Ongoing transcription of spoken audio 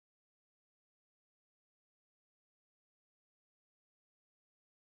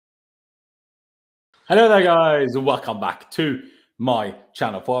Hello there, guys. Welcome back to my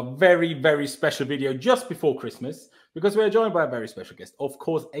channel for a very, very special video just before Christmas, because we're joined by a very special guest, of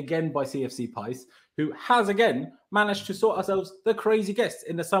course, again by CFCPys, who has again managed to sort ourselves the crazy guests.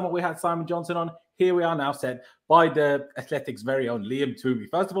 In the summer, we had Simon Johnson on. Here we are now, set by the Athletics' very own Liam Twomey.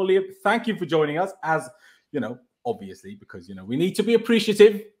 First of all, Liam, thank you for joining us, as you know, obviously, because we need to be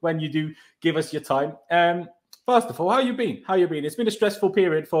appreciative when you do give us your time. First of all, how you been? How you been? It's been a stressful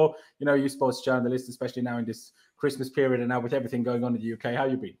period for, you sports journalists, especially now in this Christmas period and now with everything going on in the UK. How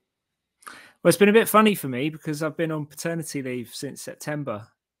you been? Well, it's been a bit funny for me because I've been on paternity leave since September.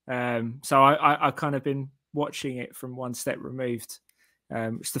 So I've kind of been watching it from one step removed.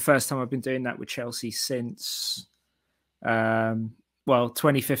 It's the first time I've been doing that with Chelsea since,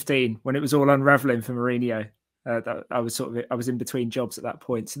 2015, when it was all unraveling for Mourinho. I was in between jobs at that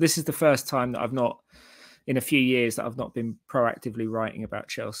point. So this is the first time that I've not, in a few years, that I've not been proactively writing about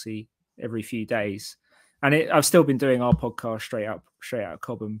Chelsea every few days. And I've still been doing our podcast straight out of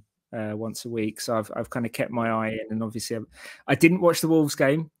Cobham once a week. So I've kind of kept my eye in. And obviously I didn't watch the Wolves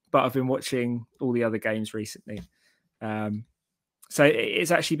game, but I've been watching all the other games recently. So it's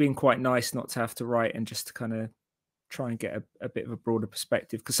actually been quite nice not to have to write and just to kind of try and get a bit of a broader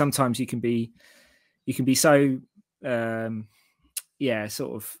perspective. Because sometimes you can be so,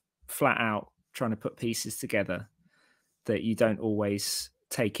 sort of flat out trying to put pieces together that you don't always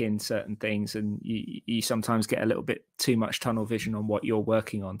take in certain things, and you sometimes get a little bit too much tunnel vision on what you're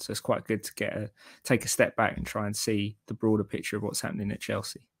working on. So it's quite good to take a step back and try and see the broader picture of what's happening at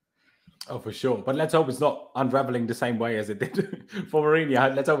Chelsea. Oh, for sure. But let's hope it's not unraveling the same way as it did for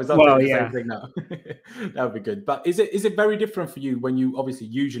Mourinho. Let's hope it's not doing the same thing now. That would be good. But is it very different for you when you obviously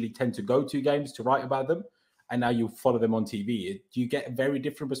usually tend to go to games to write about them, and now you follow them on TV? Do you get a very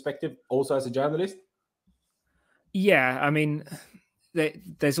different perspective also as a journalist? Yeah, I mean,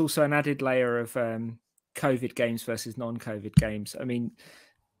 there's also an added layer of COVID games versus non-COVID games. I mean,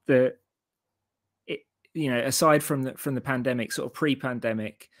 aside from the pandemic, sort of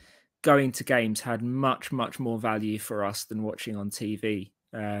pre-pandemic, going to games had much, much more value for us than watching on TV.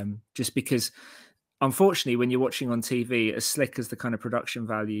 Just because, unfortunately, when you're watching on TV, as slick as the kind of production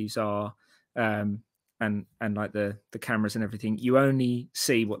values are, and like the cameras and everything, you only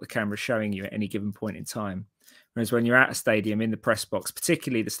see what the camera's showing you at any given point in time. Whereas when you're at a stadium in the press box,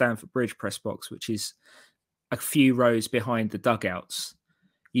 particularly the Stamford Bridge press box, which is a few rows behind the dugouts,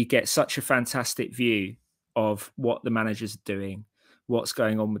 you get such a fantastic view of what the managers are doing, what's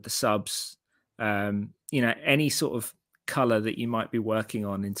going on with the subs, any sort of colour that you might be working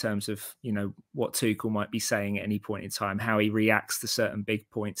on in terms of, what Tuchel might be saying at any point in time, how he reacts to certain big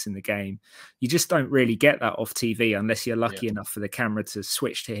points in the game. You just don't really get that off TV unless you're lucky enough for the camera to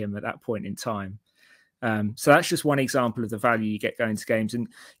switch to him at that point in time. So that's just one example of the value you get going to games. And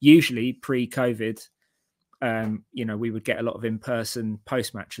usually pre-COVID, we would get a lot of in-person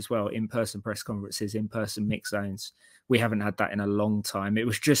post-match as well, in-person press conferences, in-person mix zones. We haven't had that in a long time. It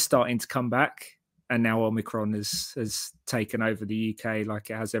was just starting to come back. And now Omicron has taken over the UK like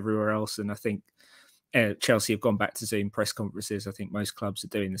it has everywhere else. And I think Chelsea have gone back to Zoom press conferences. I think most clubs are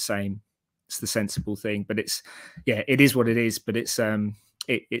doing the same. It's the sensible thing. But it is what it is. But it's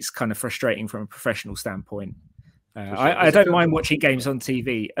kind of frustrating from a professional standpoint. I don't mind watching games on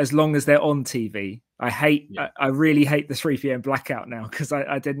TV as long as they're on TV. I really hate the 3 p.m. blackout now because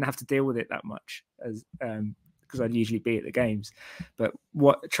I didn't have to deal with it that much as because I'd usually be at the games. But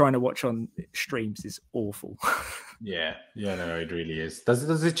trying to watch on streams is awful. No, it really is.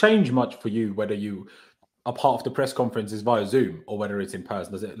 Does it change much for you whether you are part of the press conferences via Zoom or whether it's in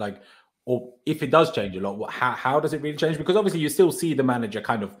person? Does it or if it does change a lot, how does it really change? Because obviously you still see the manager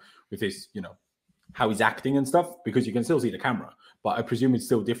kind of with his, how he's acting and stuff, because you can still see the camera. But I presume it's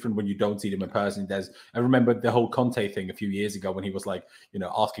still different when you don't see them in person. I remember the whole Conte thing a few years ago when he was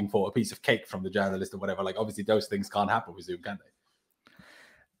asking for a piece of cake from the journalist or whatever. Obviously those things can't happen with Zoom, can they?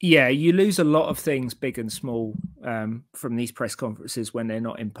 Yeah, you lose a lot of things, big and small, from these press conferences when they're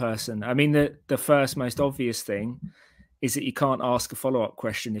not in person. I mean, the first most obvious thing is that you can't ask a follow-up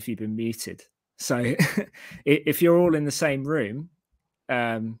question if you've been muted. So if you're all in the same room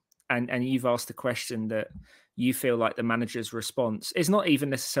and you've asked a question that you feel like the manager's response is not even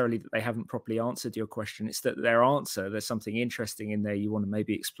necessarily that they haven't properly answered your question, it's that their answer, there's something interesting in there you want to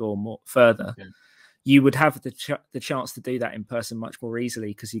maybe explore more further. Yeah. You would have the chance to do that in person much more easily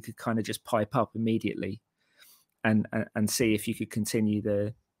because you could kind of just pipe up immediately and see if you could continue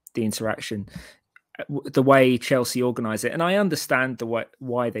the interaction. The way Chelsea organise it, and I understand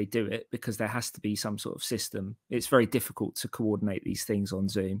why they do it, because there has to be some sort of system. It's very difficult to coordinate these things on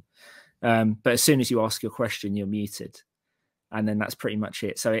Zoom. But as soon as you ask your question, you're muted. and then that's pretty much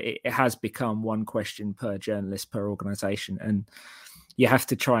it. So it has become one question per journalist per organisation, and you have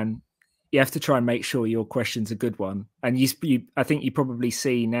to try and make sure your question's a good one. And I think you probably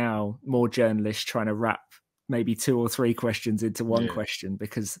see now more journalists trying to wrap maybe 2 or 3 questions into one question,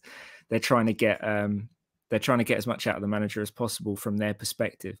 because they're trying to get as much out of the manager as possible from their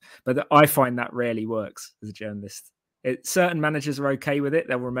perspective. But I find that rarely works as a journalist. Certain managers are okay with it.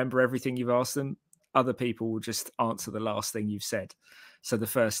 They'll remember everything you've asked them. Other people will just answer the last thing you've said. So the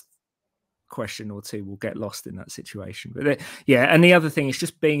first question or 2 will get lost in that situation. But and the other thing is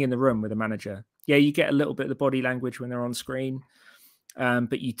just being in the room with a manager. Yeah, you get a little bit of the body language when they're on screen,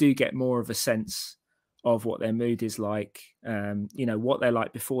 but you do get more of a sense of what their mood is like, what they're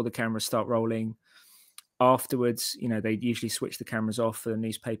like before the cameras start rolling. Afterwards, they usually switch the cameras off for the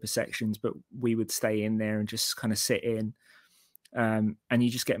newspaper sections, but we would stay in there and just kind of sit in. And you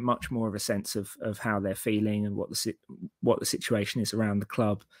just get much more of a sense of how they're feeling and what the situation is around the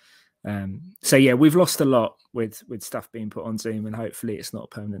club. So yeah, we've lost a lot with stuff being put on Zoom, and hopefully it's not a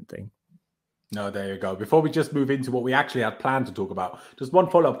permanent thing. No, there you go. Before we just move into what we actually had planned to talk about, just one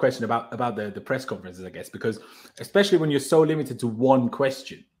follow-up question about the press conferences, I guess, because especially when you're so limited to one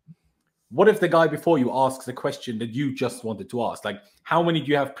question, what if the guy before you asks a question that you just wanted to ask? Like, how many do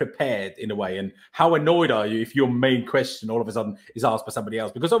you have prepared in a way? And how annoyed are you if your main question all of a sudden is asked by somebody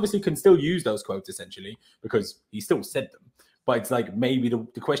else? Because obviously you can still use those quotes essentially because he still said them. But it's like maybe the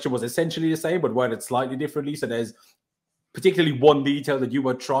question was essentially the same, but worded slightly differently. So there's particularly one detail that you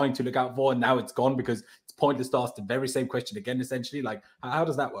were trying to look out for, and now it's gone because it's pointless to ask the very same question again, essentially. Like, how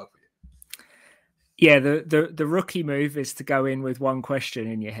does that work for you? Yeah, the rookie move is to go in with one question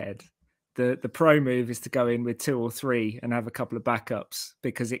in your head. The pro move is to go in with 2 or 3 and have a couple of backups,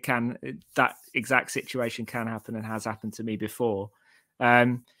 because that exact situation can happen and has happened to me before.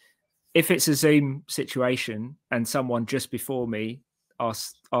 If it's a Zoom situation and someone just before me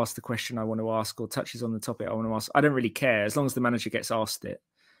asks the question I want to ask or touches on the topic I want to ask, I don't really care as long as the manager gets asked it.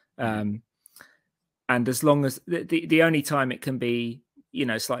 And as long as the only time it can be,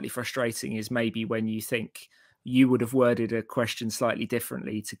 slightly frustrating is maybe when you think you would have worded a question slightly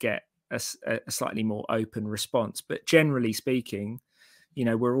differently to get a slightly more open response. But generally speaking,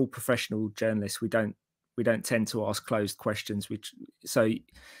 we're all professional journalists. We don't tend to ask closed questions, so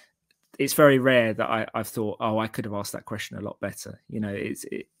it's very rare that I've thought, oh, I could have asked that question a lot better.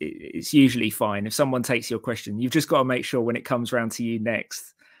 It's usually fine. If someone takes your question, you've just got to make sure when it comes around to you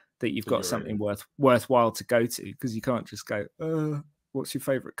next that you've got something worthwhile to go to, because you can't just go, what's your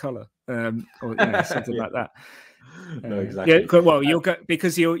favorite color? Or something like that. No, exactly. Yeah, well, you'll go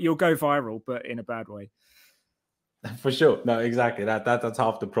viral, but in a bad way. For sure. No, exactly. That's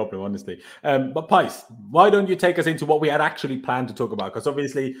half the problem, honestly. But Pys, why don't you take us into what we had actually planned to talk about? Because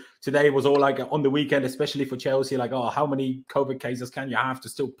obviously today was all like on the weekend, especially for Chelsea, like, oh, how many COVID cases can you have to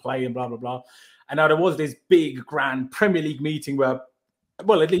still play and blah, blah, blah. And now there was this big, grand Premier League meeting where,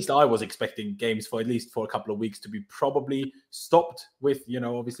 well, at least I was expecting games for at least for a couple of weeks to be probably stopped with,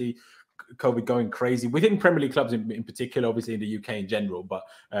 obviously COVID going crazy within Premier League clubs in particular, obviously in the UK in general, but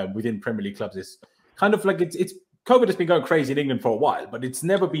within Premier League clubs, it's kind of like it's COVID has been going crazy in England for a while, but it's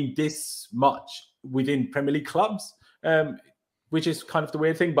never been this much within Premier League clubs, which is kind of the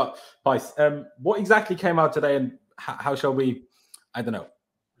weird thing. But Pys, what exactly came out today, and how shall we? I don't know.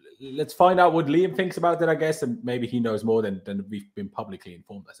 Let's find out what Liam thinks about it, I guess, and maybe he knows more than we've been publicly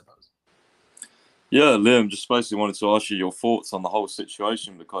informed, I suppose. Yeah, Liam, just basically wanted to ask you your thoughts on the whole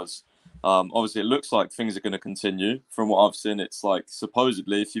situation, because obviously it looks like things are going to continue. From what I've seen, it's like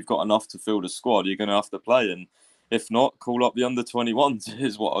supposedly if you've got enough to field a squad, you're going to have to play, and if not, call up the under-21s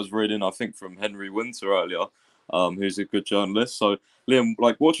is what I was reading, I think, from Henry Winter earlier, who's a good journalist. So, Liam,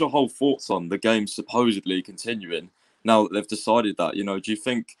 what's your whole thoughts on the game supposedly continuing now that they've decided that? Do you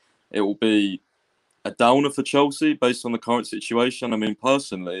think it will be a downer for Chelsea based on the current situation? I mean,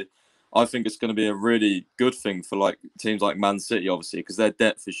 personally, I think it's going to be a really good thing for teams like Man City, obviously, because their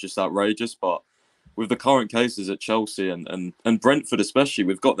depth is just outrageous. But with the current cases at Chelsea and Brentford especially,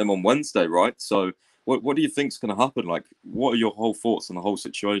 we've got them on Wednesday, right? So what do you think is going to happen? What are your whole thoughts on the whole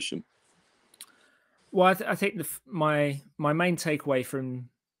situation? Well, I think my main takeaway from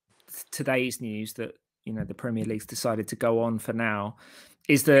today's news that the Premier League's decided to go on for now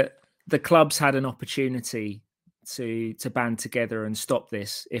is that the clubs had an opportunity to band together and stop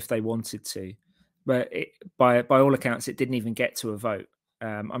this if they wanted to, but by all accounts it didn't even get to a vote.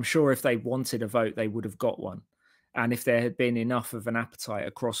 I'm sure if they wanted a vote they would have got one, and if there had been enough of an appetite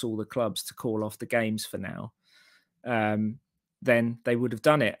across all the clubs to call off the games for now, then they would have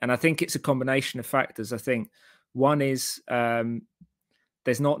done it. And I think it's a combination of factors. I think one is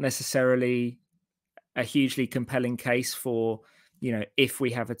there's not necessarily a hugely compelling case for, if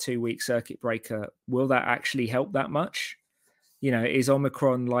we have a 2-week circuit breaker, will that actually help that much? Is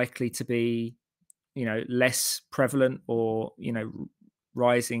Omicron likely to be, less prevalent or,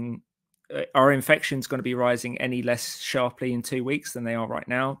 rising? Are infections going to be rising any less sharply in 2 weeks than they are right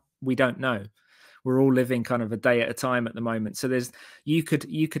now? We don't know. We're all living kind of a day at a time at the moment. So you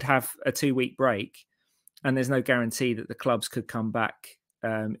could have a 2-week break, and there's no guarantee that the clubs could come back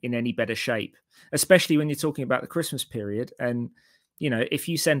in any better shape, especially when you're talking about the Christmas period. And, if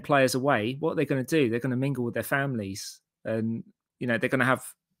you send players away, what are they going to do? They're going to mingle with their families, and, they're going to have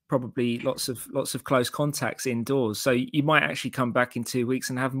probably lots of close contacts indoors. So you might actually come back in 2 weeks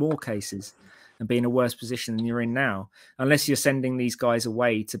and have more cases and be in a worse position than you're in now, unless you're sending these guys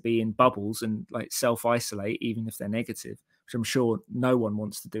away to be in bubbles and like self-isolate, even if they're negative, which I'm sure no one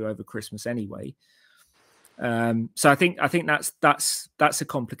wants to do over Christmas anyway. So I think that's a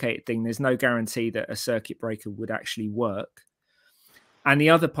complicated thing. There's no guarantee that a circuit breaker would actually work. And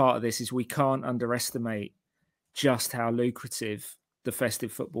the other part of this is we can't underestimate just how lucrative the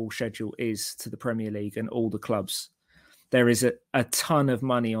festive football schedule is to the Premier League and all the clubs. There is a ton of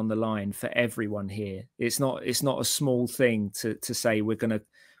money on the line for everyone here. It's not a small thing to say we're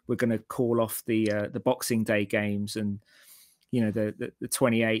gonna call off the Boxing Day games and the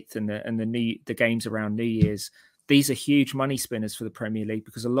 28th and the games around New Year's. These are huge money spinners for the Premier League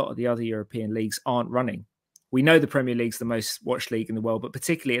because a lot of the other European leagues aren't running. We know the Premier League's the most watched league in the world, but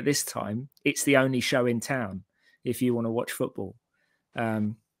particularly at this time, it's the only show in town if you want to watch football.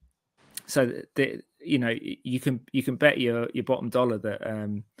 So you can bet your bottom dollar that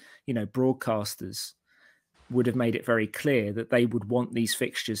broadcasters would have made it very clear that they would want these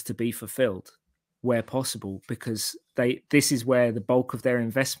fixtures to be fulfilled where possible, because this is where the bulk of their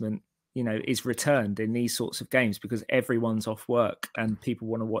investment is returned in these sorts of games, because everyone's off work and people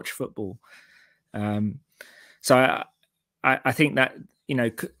want to watch football. So I think that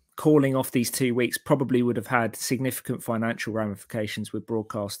calling off these 2 weeks probably would have had significant financial ramifications with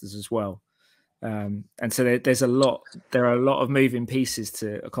broadcasters as well. And so there are a lot of moving pieces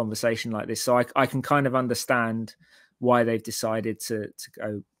to a conversation like this. So I can kind of understand why they've decided to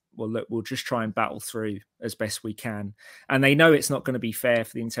go, well, look, we'll just try and battle through as best we can. And they know it's not going to be fair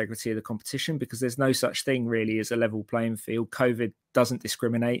for the integrity of the competition, because there's no such thing really as a level playing field. COVID doesn't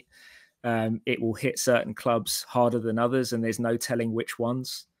discriminate. It will hit certain clubs harder than others, and there's no telling which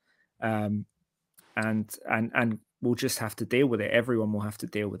ones. And we'll just have to deal with it. Everyone will have to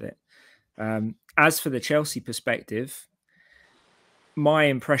deal with it. As for the Chelsea perspective, my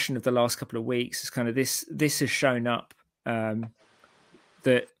impression of the last couple of weeks is kind of this has shown up,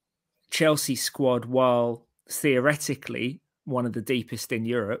 that Chelsea squad, while theoretically one of the deepest in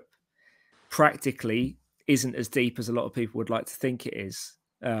Europe, practically isn't as deep as a lot of people would like to think it is,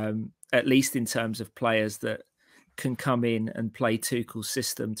 at least in terms of players that can come in and play Tuchel's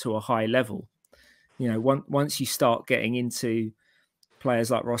system to a high level. Once you start getting into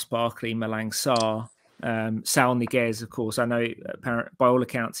players like Ross Barkley, Malang Sarr, Sal Niguez, of course, I know by all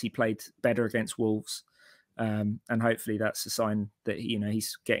accounts he played better against Wolves, and hopefully that's a sign that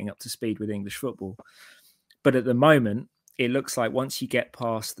he's getting up to speed with English football. But at the moment, it looks like once you get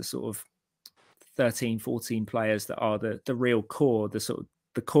past the sort of 13, 14 players that are the real core,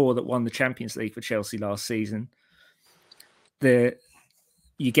 the core that won the Champions League for Chelsea last season,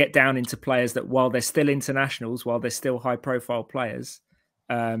 you get down into players that, while they're still internationals, while they're still high-profile players,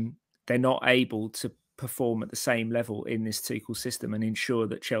 they're not able to perform at the same level in this Tuchel system and ensure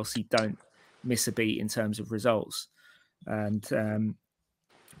that Chelsea don't miss a beat in terms of results. And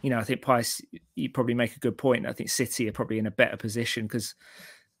I think Pys, you probably make a good point. I think City are probably in a better position because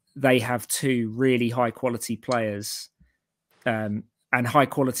they have two really high-quality players, and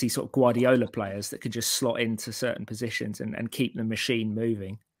high-quality sort of Guardiola players that could just slot into certain positions and keep the machine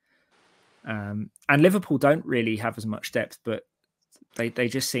moving. And Liverpool don't really have as much depth, but they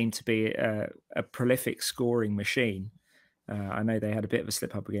just seem to be a prolific scoring machine. I know they had a bit of a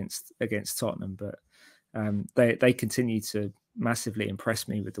slip-up against Tottenham, but they continue to massively impress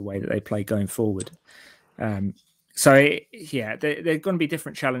me with the way that they play going forward. There are going to be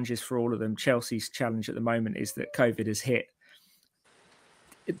different challenges for all of them. Chelsea's challenge at the moment is that COVID has hit.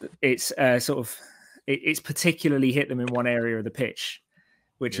 It's it's particularly hit them in one area of the pitch,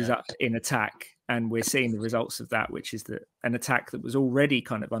 which is up in attack, and we're seeing the results of that, which is that an attack that was already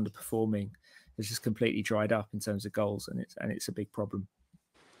kind of underperforming has just completely dried up in terms of goals, and it's a big problem.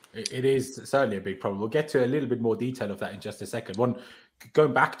 It is certainly a big problem. We'll get to a little bit more detail of that in just a second.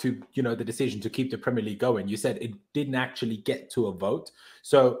 Going back to the decision to keep the Premier League going, you said it didn't actually get to a vote.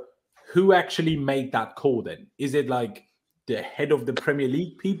 So who actually made that call then? Is it like the head of the Premier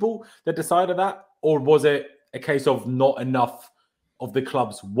League people that decided that? or was it a case of not enough of the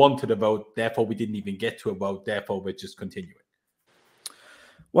clubs wanted a vote, therefore we didn't even get to a vote, therefore we're just continuing?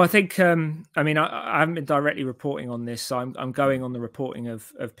 Well, I think, I mean, I haven't been directly reporting on this, so I'm going on the reporting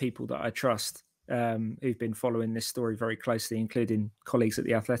of people that I trust, who've been following this story very closely, including colleagues at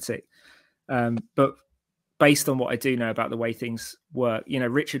The Athletic. But based on what I do know about the way things work, you know,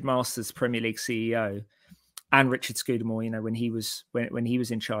 Richard Masters, Premier League CEO, and Richard Scudamore, you know, when he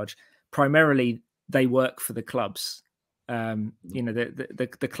was in charge, primarily they work for the clubs. You know,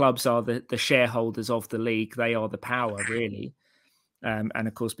 the clubs are the shareholders of the league. They are the power, really. And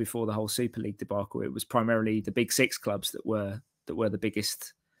of course, before the whole Super League debacle, it was primarily the big six clubs that were the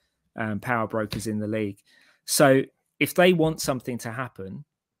biggest power brokers in the league. So if they want something to happen,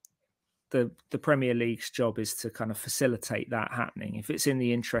 the Premier League's job is to kind of facilitate that happening. If it's in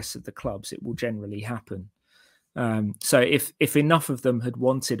the interests of the clubs, it will generally happen. So if enough of them had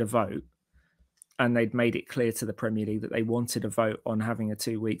wanted a vote, and they'd made it clear to the Premier League that they wanted a vote on having a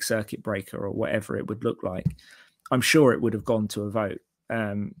 2-week circuit breaker or whatever it would look like, I'm sure it would have gone to a vote.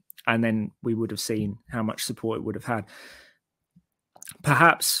 And then we would have seen how much support it would have had.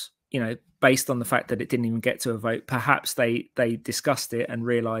 Perhaps, you know, based on the fact that it didn't even get to a vote, perhaps they discussed it and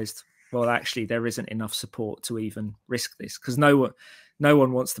realised, well, actually, there isn't enough support to even risk this, because no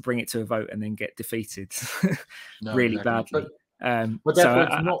one wants to bring it to a vote and then get defeated really badly. But therefore,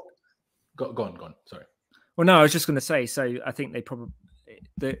 it's not. Go on. Sorry. Well, no, I was just going to say. So I think they probably,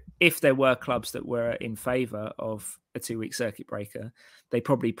 if there were clubs that were in favour of a 2-week circuit breaker, they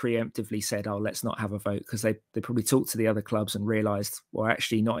probably preemptively said, "Oh, let's not have a vote," because they probably talked to the other clubs and realised, well,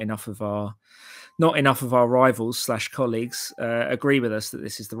 actually, not enough of our rivals / colleagues agree with us that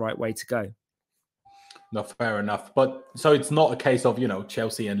this is the right way to go. No, fair enough. But so it's not a case of, you know,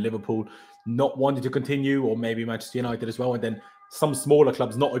 Chelsea and Liverpool not wanting to continue, or maybe Manchester United as well, and then some smaller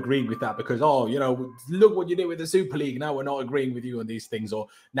clubs not agreeing with that because, oh, you know, look what you did with the Super League. Now we're not agreeing with you on these things. Or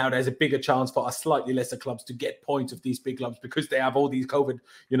now there's a bigger chance for our slightly lesser clubs to get points of these big clubs because they have all these COVID,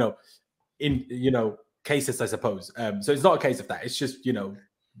 cases, I suppose. So it's not a case of that. It's just, you know,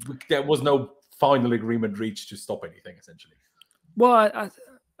 there was no final agreement reached to stop anything, essentially. Well,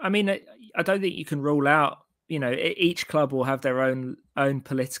 I mean, I don't think you can rule out, you know, each club will have their own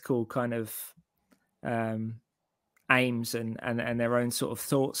political kind of aims and their own sort of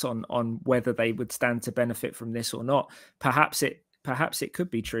thoughts on whether they would stand to benefit from this or not. Perhaps it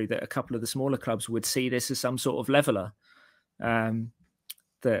could be true that a couple of the smaller clubs would see this as some sort of leveler.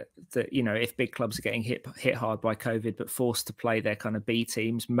 That you know, if big clubs are getting hit hard by COVID but forced to play their kind of B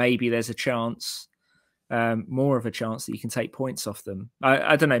teams, maybe there's a chance, more of a chance, that you can take points off them.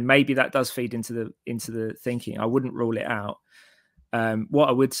 I don't know. Maybe that does feed into the thinking. I wouldn't rule it out. What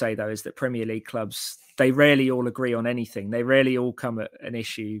I would say though is that Premier League clubs, they rarely all agree on anything. They rarely all come at an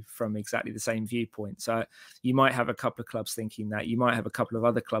issue from exactly the same viewpoint. So you might have a couple of clubs thinking that. You might have a couple of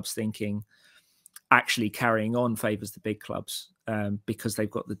other clubs thinking actually carrying on favours the big clubs because they've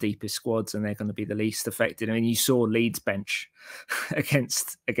got the deepest squads and they're going to be the least affected. I mean, you saw Leeds bench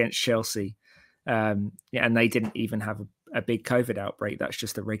against Chelsea, and they didn't even have a big COVID outbreak. That's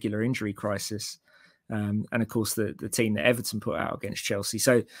just a regular injury crisis. And of course, the team that Everton put out against Chelsea.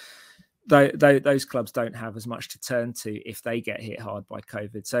 So those clubs don't have as much to turn to if they get hit hard by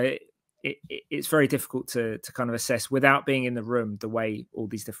COVID. So it's very difficult to kind of assess without being in the room the way all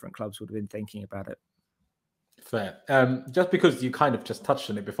these different clubs would have been thinking about it. Fair. Just because you kind of just touched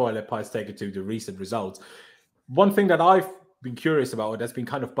on it before I let Pies take it to the recent results, one thing that I've been curious about, or that's been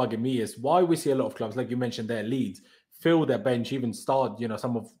kind of bugging me, is why we see a lot of clubs, like you mentioned there, Leeds, fill their bench, even start,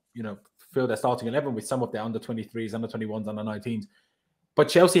 fill their starting 11 with some of their under-23s, under-21s, under-19s. But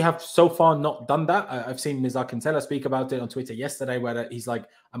Chelsea have so far not done that. I've seen Cesar speak about it on Twitter yesterday, where he's like,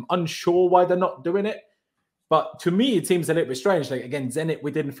 I'm unsure why they're not doing it. But to me, it seems a little bit strange. Like, against Zenit,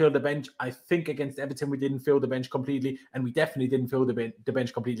 we didn't fill the bench. I think against Everton, we didn't fill the bench completely. And we definitely didn't fill the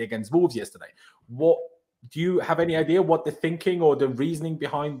bench completely against Wolves yesterday. Do you have any idea what the thinking or the reasoning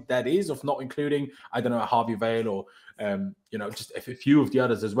behind that is, of not including, I don't know, Harvey Vale or, just a few of the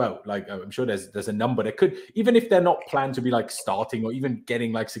others as well? Like, I'm sure there's a number that could, even if they're not planned to be like starting or even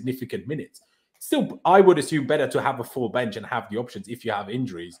getting like significant minutes, still, I would assume better to have a full bench and have the options if you have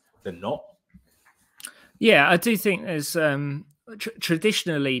injuries than not. Yeah, I do think there's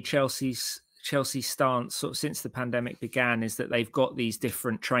traditionally Chelsea's stance sort of since the pandemic began is that they've got these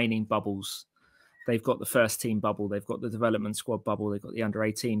different training bubbles. They've got the first team bubble, they've got the development squad bubble, they've got the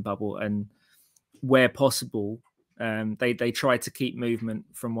under-18 bubble, and where possible, they try to keep movement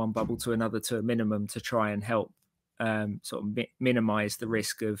from one bubble to another to a minimum to try and help sort of minimize the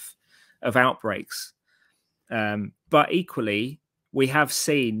risk of outbreaks. But equally, we have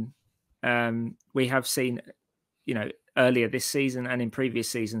seen we have seen, earlier this season and in previous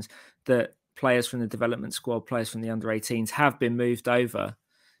seasons that players from the development squad, players from the under-18s have been moved over,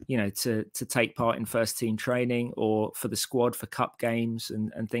 to take part in first team training or for the squad for cup games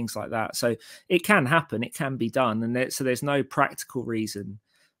and things like that. So it can happen, it can be done. And so there's no practical reason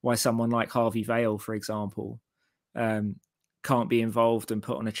why someone like Harvey Vale, for example, can't be involved and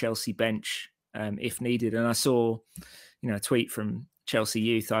put on a Chelsea bench if needed. And I saw, a tweet from Chelsea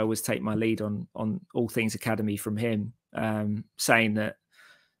Youth. I always take my lead on all things academy from him, saying that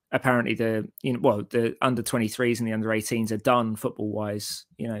apparently the under 23s and the under 18s are done football wise,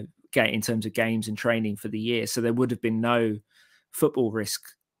 in terms of games and training for the year. So there would have been no football risk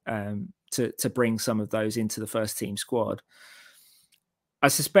to bring some of those into the first team squad. I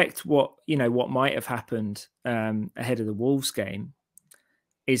suspect what might have happened ahead of the Wolves game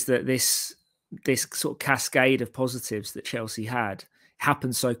is that this sort of cascade of positives that Chelsea had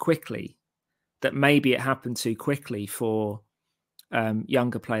happened so quickly that maybe it happened too quickly for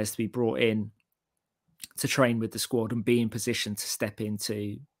younger players to be brought in to train with the squad and be in position to step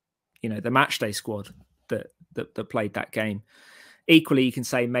into, the matchday squad that played that game. Equally, you can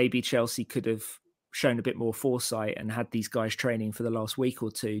say maybe Chelsea could have shown a bit more foresight and had these guys training for the last week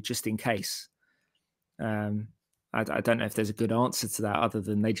or two just in case. I don't know if there's a good answer to that other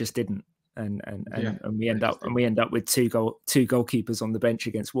than they just didn't. And we end up with two goalkeepers on the bench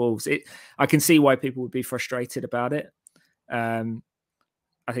against Wolves. I can see why people would be frustrated about it.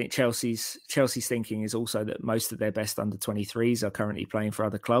 I think Chelsea's thinking is also that most of their best under 23s are currently playing for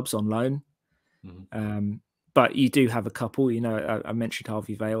other clubs on loan. Mm-hmm. But you do have a couple. I mentioned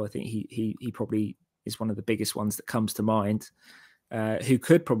Harvey Vale. I think he probably is one of the biggest ones that comes to mind, who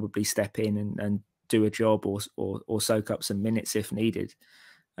could probably step in and do a job or soak up some minutes if needed.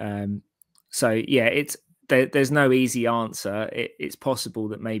 So yeah, there's no easy answer. It's possible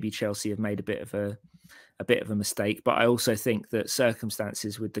that maybe Chelsea have made a bit of a mistake, but I also think that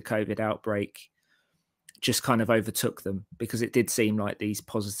circumstances with the COVID outbreak just kind of overtook them, because it did seem like these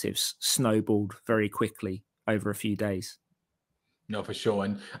positives snowballed very quickly over a few days. No, for sure.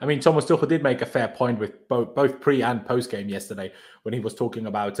 And I mean, Thomas Tuchel did make a fair point with both pre and post game yesterday when he was talking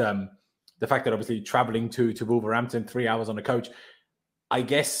about the fact that obviously traveling to Wolverhampton 3 hours on a coach. I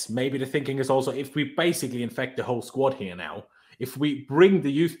guess maybe the thinking is also, if we basically infect the whole squad here now, if we bring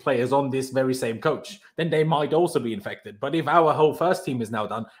the youth players on this very same coach, then they might also be infected. But if our whole first team is now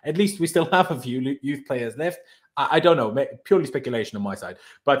done, at least we still have a few youth players left. I don't know, purely speculation on my side.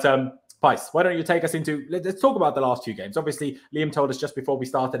 But Pys, why don't you take us into, let's talk about the last few games. Obviously, Liam told us just before we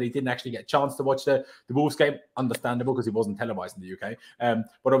started he didn't actually get a chance to watch the Wolves game. Understandable, because it wasn't televised in the UK.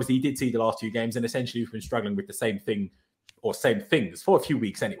 But obviously, he did see the last few games, and essentially we've been struggling with the same thing or same things for a few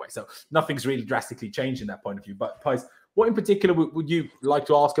weeks anyway. So nothing's really drastically changed in that point of view. But Pys, what in particular would you like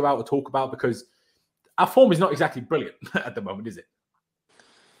to ask about or talk about? Because our form is not exactly brilliant at the moment, is it?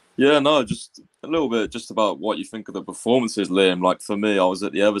 Yeah, no, just a little bit just about what you think of the performances, Liam. Like for me, I was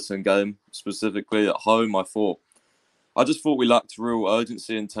at the Everton game, specifically at home. I just thought we lacked real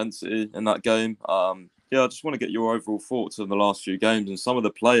urgency, intensity in that game. I just want to get your overall thoughts on the last few games and some of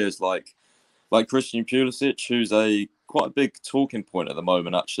the players like Christian Pulisic, who's quite a big talking point at the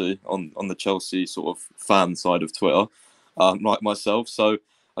moment, actually, on the Chelsea sort of fan side of Twitter, like myself. So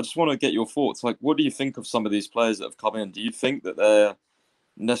I just want to get your thoughts. Like, what do you think of some of these players that have come in? Do you think that they're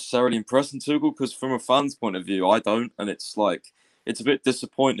necessarily impressing Tuchel? Because from a fan's point of view, I don't. And it's a bit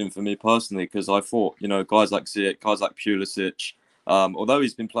disappointing for me personally, because I thought, guys like Ziyech, guys like Pulisic, although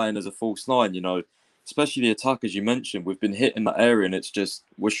he's been playing as a false nine, especially the attack, as you mentioned, we've been hitting that area, and it's just,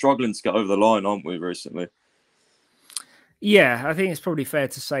 we're struggling to get over the line, aren't we, recently? Yeah, I think it's probably fair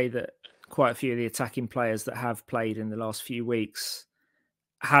to say that quite a few of the attacking players that have played in the last few weeks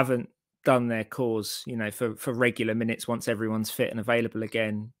haven't done their cause, for regular minutes once everyone's fit and available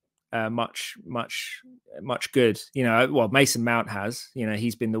again. Much good. Mason Mount has.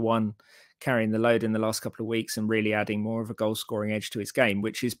 He's been the one carrying the load in the last couple of weeks and really adding more of a goal-scoring edge to his game,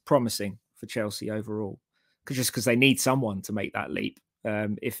 which is promising for Chelsea overall. Because they need someone to make that leap.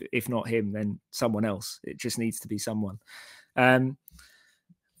 If not him, then someone else. It just needs to be someone.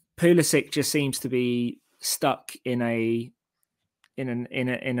 Pulisic just seems to be stuck in a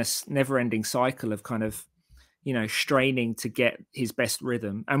never-ending cycle of kind of, straining to get his best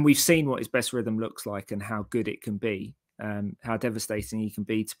rhythm. And we've seen what his best rhythm looks like and how good it can be, how devastating he can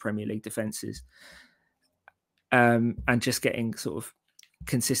be to Premier League defences. And just getting sort of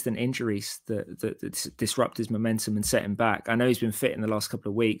consistent injuries that disrupt his momentum and set him back. I know he's been fit in the last couple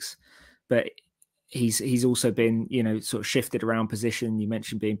of weeks, but he's also been, sort of shifted around position. You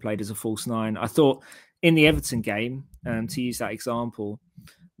mentioned being played as a false nine. I thought in the Everton game, to use that example,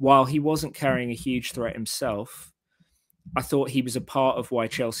 while he wasn't carrying a huge threat himself, I thought he was a part of why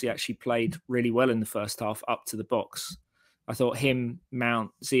Chelsea actually played really well in the first half up to the box. I thought him, Mount,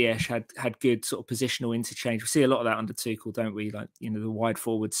 Ziyech had good sort of positional interchange. We see a lot of that under Tuchel, don't we? Like, you know, the wide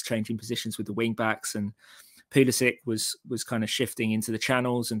forwards changing positions with the wing backs, and Pulisic was kind of shifting into the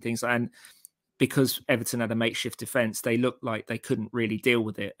channels and things like that. And because Everton had a makeshift defence, they looked like they couldn't really deal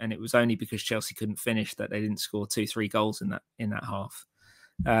with it. And it was only because Chelsea couldn't finish that they didn't score 2-3 goals in that half.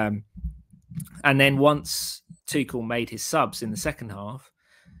 And then once Tuchel made his subs in the second half,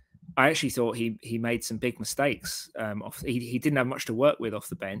 I actually thought he made some big mistakes. He didn't have much to work with off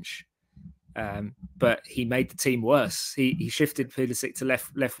the bench, but he made the team worse. He shifted Pulisic to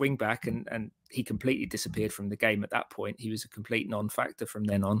left wing back, and he completely disappeared from the game at that point. He was a complete non-factor from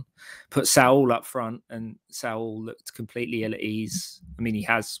then on. Put Saul up front, and Saul looked completely ill at ease. I mean, he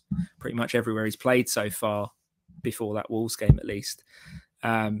has pretty much everywhere he's played so far, before that Wolves game at least.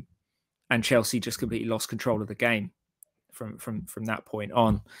 And Chelsea just completely lost control of the game from that point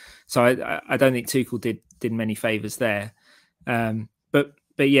on. So I don't think Tuchel did many favours there. But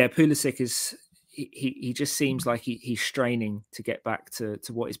yeah, Pulisic he just seems like he's straining to get back to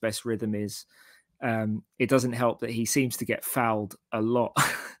what his best rhythm is. It doesn't help that he seems to get fouled a lot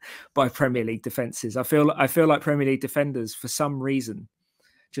by Premier League defences. I feel like Premier League defenders, for some reason,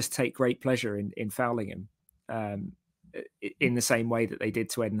 just take great pleasure in fouling him, in the same way that they did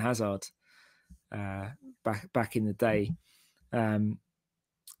to Eden Hazard back in the day. And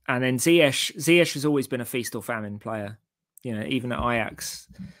then Ziyech has always been a feast or famine player. You know, even at Ajax,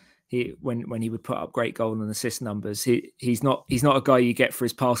 when he would put up great goal and assist numbers, he's not a guy you get for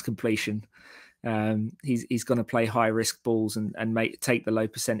his pass completion. He's going to play high risk balls and take the low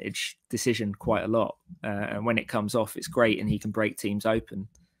percentage decision quite a lot. And when it comes off, it's great, and he can break teams open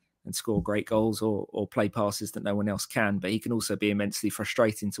and score great goals or play passes that no one else can. But he can also be immensely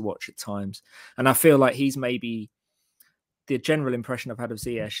frustrating to watch at times. And I feel like he's maybe, the general impression I've had of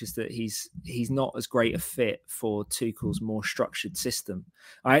Ziyech is that he's not as great a fit for Tuchel's more structured system.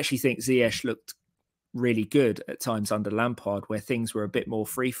 I actually think Ziyech looked really good at times under Lampard, where things were a bit more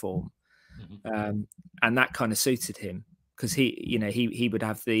freeform, and that kind of suited him, because he would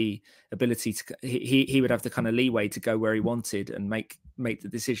have the ability to he would have the kind of leeway to go where he wanted and make the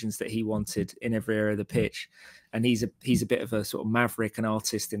decisions that he wanted in every area of the pitch. And he's a bit of a sort of maverick and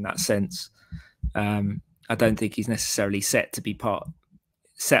artist in that sense. I don't think he's necessarily set up to be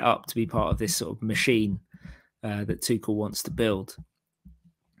part of this sort of machine that Tuchel wants to build.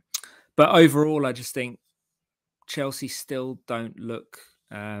 But overall, I just think Chelsea still don't look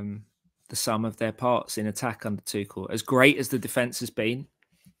the sum of their parts in attack under Tuchel. As great as the defense has been,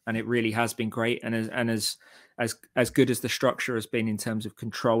 and it really has been great, and as good as the structure has been in terms of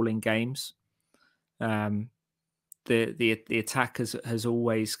controlling games, the attack has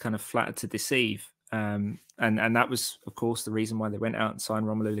always kind of flattered to deceive. And that was, of course, the reason why they went out and signed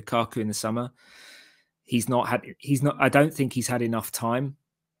Romelu Lukaku in the summer. I don't think he's had enough time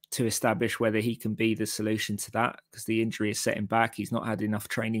to establish whether he can be the solution to that, because the injury has set him back. He's not had enough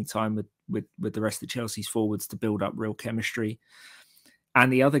training time with the rest of Chelsea's forwards to build up real chemistry.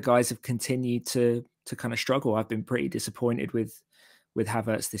 And the other guys have continued to kind of struggle. I've been pretty disappointed with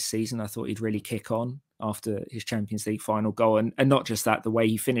Havertz this season. I thought he'd really kick on after his Champions League final goal. And not just that, the way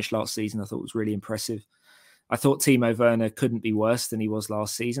he finished last season, I thought was really impressive. I thought Timo Werner couldn't be worse than he was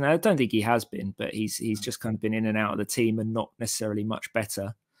last season. I don't think he has been, but he's just kind of been in and out of the team and not necessarily much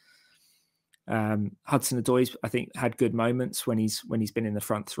better. Hudson-Odoi, I think, had good moments when he's been in the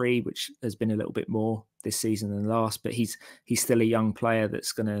front three, which has been a little bit more this season than last, but he's still a young player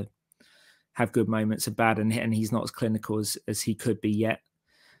that's going to have good moments and bad, and he's not as clinical as he could be yet.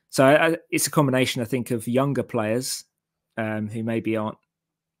 So it's a combination, I think, of younger players who maybe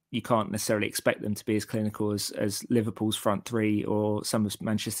you can't necessarily expect them to be as clinical as Liverpool's front three or some of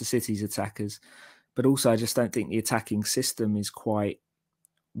Manchester City's attackers. But also, I just don't think the attacking system is quite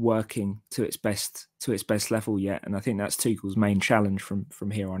working to its best level yet. And I think that's Tuchel's main challenge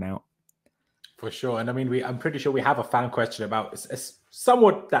from here on out. For sure. And I mean, I'm pretty sure we have a fan question about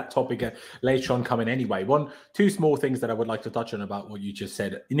somewhat that topic later on coming anyway. Two small things that I would like to touch on about what you just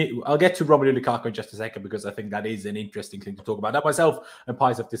said. I'll get to Romelu Lukaku in just a second, because I think that is an interesting thing to talk about. That myself and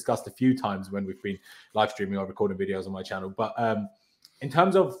Pies have discussed a few times when we've been live streaming or recording videos on my channel. But in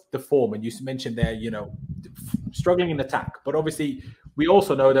terms of the form, and you mentioned there, struggling in attack, but obviously we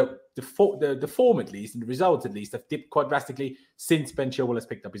also know that the form, at least, and the results at least, have dipped quite drastically since Ben Chilwell has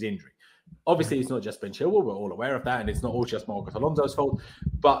picked up his injury. Obviously, it's not just Ben Chilwell. We're all aware of that, and it's not all just Marcos Alonso's fault.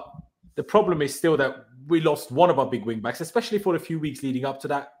 But the problem is still that we lost one of our big wing-backs, especially for the few weeks leading up to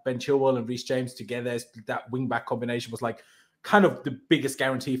that. Ben Chilwell and Reece James together, that wing-back combination was like kind of the biggest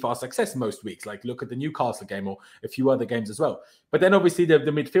guarantee for our success most weeks. Like look at the Newcastle game or a few other games as well. But then obviously the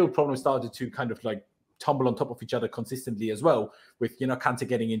midfield problem started to kind of like tumble on top of each other consistently as well, with, you know, Kante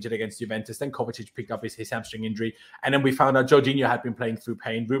getting injured against Juventus, then Kovacic picked up his hamstring injury, and then we found out Jorginho had been playing through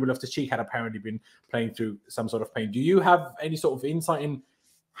pain. Ruben Loftus-Cheek had apparently been playing through some sort of pain. Do you have any sort of insight in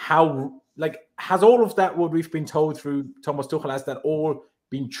how, like, has all of that, what we've been told through Thomas Tuchel, has that all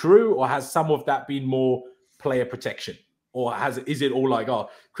been true, or has some of that been more player protection? Or is it all like, oh,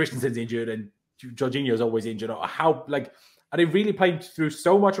 Christensen's injured and Jorginho's always injured? Or how, like, are they really playing through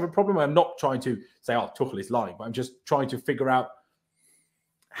so much of a problem? I'm not trying to say, oh, Tuchel is lying, but I'm just trying to figure out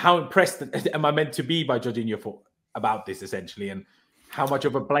how impressed am I meant to be by Jorginho about this, essentially, and how much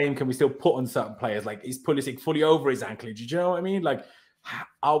of a blame can we still put on certain players? Like, is Pulisic fully over his ankle? Do you know what I mean? Like,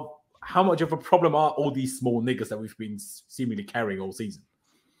 how much of a problem are all these small niggas that we've been seemingly carrying all season?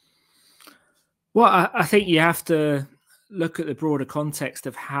 Well, I think you have to look at the broader context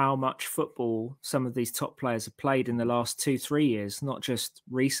of how much football some of these top players have played in the last 2-3 years, not just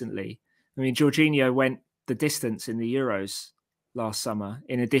recently. I mean, Jorginho went the distance in the Euros last summer,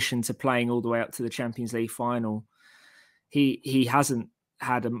 in addition to playing all the way up to the Champions League final. He hasn't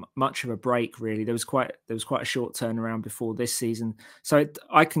had much of a break, really. There was quite a short turnaround before this season. So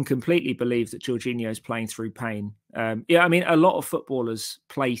I can completely believe that Jorginho is playing through pain. Yeah, I mean, a lot of footballers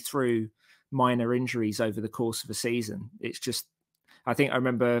play through minor injuries over the course of a season. It's just, I think I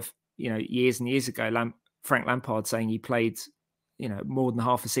remember, you know, years and years ago, Frank Lampard saying he played, you know, more than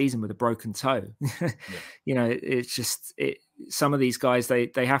half a season with a broken toe. Yeah. You know, it's just, some of these guys, they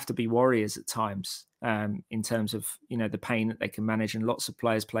have to be warriors at times, in terms of, you know, the pain that they can manage. And lots of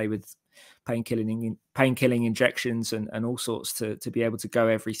players play with painkilling injections and all sorts to be able to go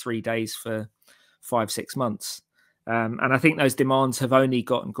every 3 days for 5-6 months. And I think those demands have only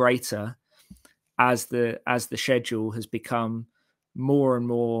gotten greater as the schedule has become more and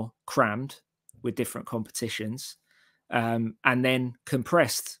more crammed with different competitions, and then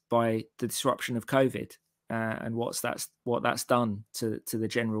compressed by the disruption of COVID, and what that's done to the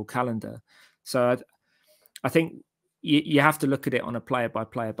general calendar. So I think you have to look at it on a player by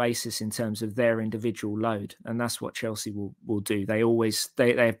player basis in terms of their individual load, and that's what Chelsea will do. They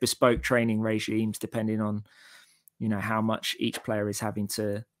have bespoke training regimes depending on, you know, how much each player is having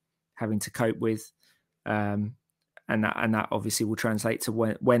to cope with, and that obviously will translate to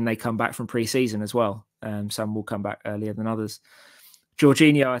when they come back from pre-season as well. Some will come back earlier than others.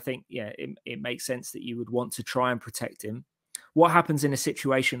 Jorginho, I think, yeah, it makes sense that you would want to try and protect him. What happens in a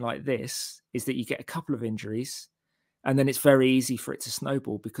situation like this is that you get a couple of injuries, and then it's very easy for it to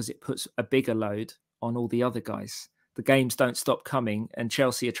snowball because it puts a bigger load on all the other guys. The games don't stop coming, and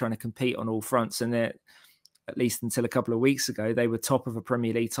Chelsea are trying to compete on all fronts, and they're, at least until a couple of weeks ago, they were top of a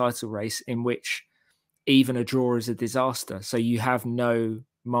Premier League title race in which even a draw is a disaster. So you have no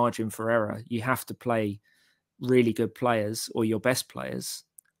margin for error. You have to play really good players, or your best players,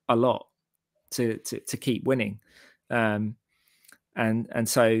 a lot to keep winning. And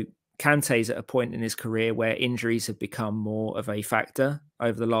so Kante's at a point in his career where injuries have become more of a factor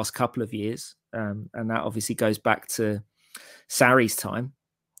over the last couple of years. And that obviously goes back to Sarri's time.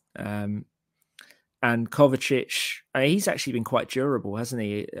 And Kovacic, he's actually been quite durable, hasn't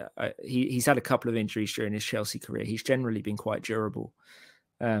he? He's had a couple of injuries during his Chelsea career. He's generally been quite durable.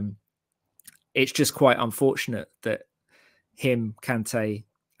 It's just quite unfortunate that him, Kante,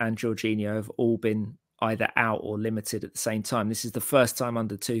 and Jorginho have all been either out or limited at the same time. This is the first time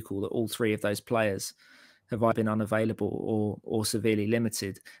under Tuchel that all three of those players have either been unavailable or severely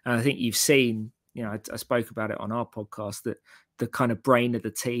limited. And I think you've seen, you know, I spoke about it on our podcast, that the kind of brain of the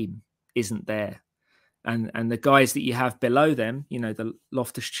team isn't there. And the guys that you have below them, you know, the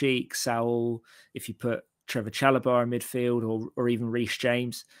Loftus-Cheek, Saul, if you put Trevor Chalobah in midfield, or even Reece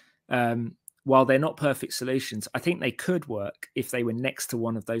James, while they're not perfect solutions, I think they could work if they were next to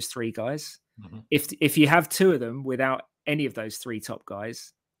one of those three guys. Mm-hmm. If you have two of them without any of those three top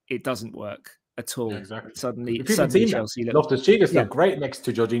guys, it doesn't work at all. Yeah, exactly. Suddenly Chelsea Loftus-Cheek is still great next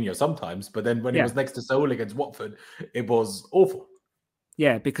to Jorginho sometimes, but then when he was next to Saul against Watford, it was awful.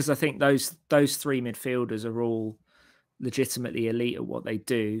 Yeah, because I think those three midfielders are all legitimately elite at what they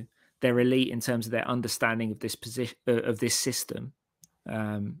do. They're elite in terms of their understanding of this position, of this system,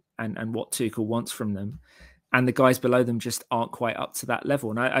 and what Tuchel wants from them. And the guys below them just aren't quite up to that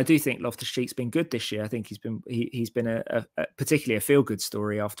level. And I do think Loftus-Cheek's been good this year. I think he's been a particularly a feel-good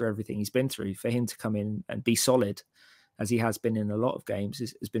story after everything he's been through. For him to come in and be solid, as he has been in a lot of games,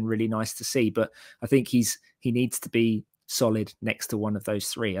 has been really nice to see. But I think he needs to be solid next to one of those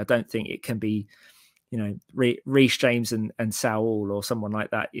three. I don't think it can be, you know, Reece James and Saul or someone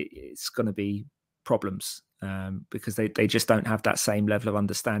like that. It's going to be problems. because they just don't have that same level of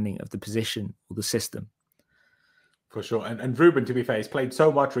understanding of the position or the system. For sure. And Ruben, to be fair, he's played so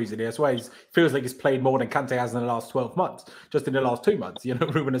much recently as well. He feels like he's played more than Kante has in the last 12 months. Just in the last 2 months,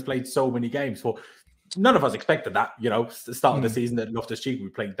 Ruben has played so many games. None of us expected that, the start of the season at Loftus-Cheek, we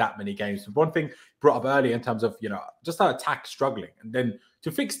played that many games. But one thing brought up earlier in terms of, just our attack struggling. And then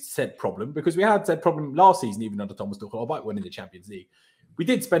to fix said problem, because we had said problem last season, even under Thomas Tuchel, albeit winning the Champions League, we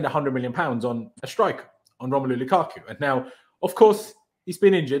did spend £100 million on a striker, on Romelu Lukaku. And now, of course, he's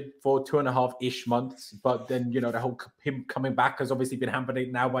been injured for 2.5-ish months, but then, the whole him coming back has obviously been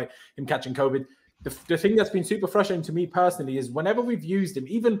hampered now by him catching COVID. The thing that's been super frustrating to me personally is whenever we've used him,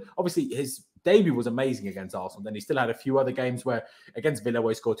 even obviously his debut was amazing against Arsenal. Then he still had a few other games where against Villa,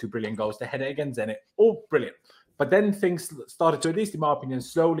 where he scored 2 brilliant goals, they had it against Zenit, all brilliant. But then things started to, at least in my opinion,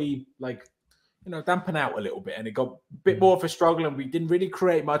 slowly dampen out a little bit, and it got a bit more of a struggle, and we didn't really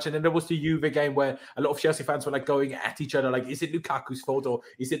create much. And then there was the Juve game where a lot of Chelsea fans were going at each other, is it Lukaku's fault or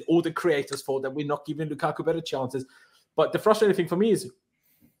is it all the creators' fault that we're not giving Lukaku better chances? But the frustrating thing for me is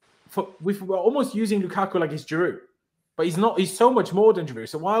we're almost using Lukaku like he's Giroud, but he's not. He's so much more than Giroud.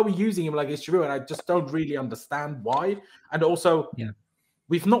 So why are we using him like he's Giroud? And I just don't really understand why. And also,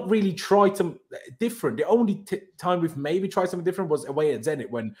 we've not really tried some different. The only time we've maybe tried something different was away at Zenit,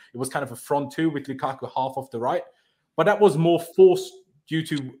 when it was kind of a front two with Lukaku half off the right. But that was more forced due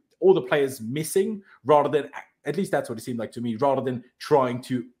to all the players missing, rather than, at least that's what it seemed like to me, rather than trying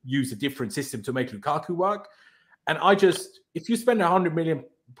to use a different system to make Lukaku work. And if you spend £100 million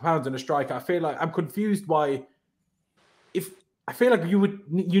on a striker, I feel like I'm confused why. I feel like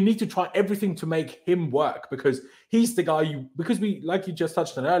you need to try everything to make him work, because he's the guy because we, like you just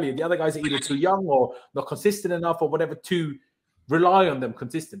touched on earlier, the other guys are either too young or not consistent enough or whatever to rely on them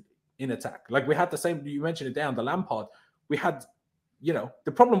consistently in attack. Like we had the same, you mentioned it down, the Lampard. We had,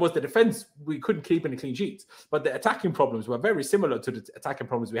 the problem was the defense, we couldn't keep any clean sheets, but the attacking problems were very similar to the attacking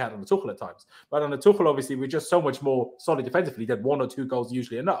problems we had on the Tuchel at times. But on the Tuchel, obviously, we're just so much more solid defensively that 1 or 2 goals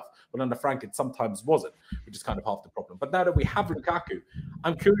usually enough. But under Frank, it sometimes wasn't, which is kind of half the problem. But now that we have Lukaku,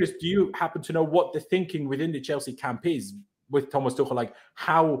 I'm curious, do you happen to know what the thinking within the Chelsea camp is with Thomas Tuchel?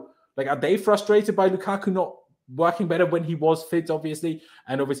 Are they frustrated by Lukaku not working better when he was fit, obviously,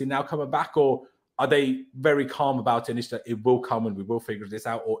 and obviously now coming back, or are they very calm about it, and that it will come and we will figure this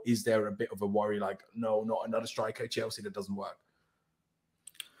out? Or is there a bit of a worry, no, not another striker at Chelsea that doesn't work?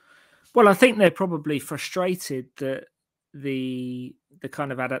 Well, I think they're probably frustrated that the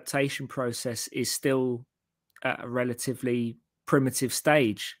kind of adaptation process is still at a relatively primitive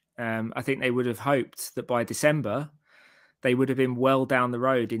stage. I think they would have hoped that by December, they would have been well down the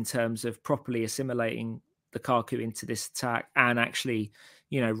road in terms of properly assimilating Lukaku into this attack and actually,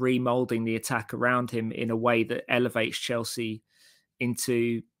 remolding the attack around him in a way that elevates Chelsea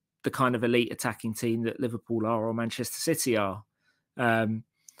into the kind of elite attacking team that Liverpool are or Manchester City are.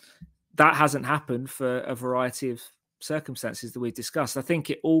 That hasn't happened for a variety of circumstances that we've discussed. I think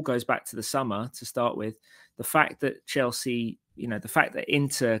it all goes back to the summer to start with. The fact that Chelsea, the fact that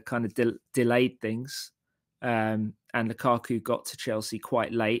Inter kind of delayed things, and Lukaku got to Chelsea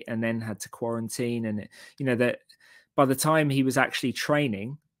quite late and then had to quarantine, and that by the time he was actually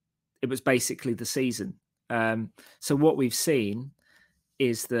training, it was basically the season. So what we've seen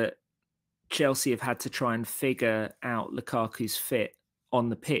is that Chelsea have had to try and figure out Lukaku's fit on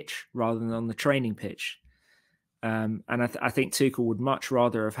the pitch rather than on the training pitch. And I think Tuchel would much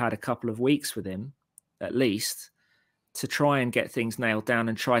rather have had a couple of weeks with him, at least, to try and get things nailed down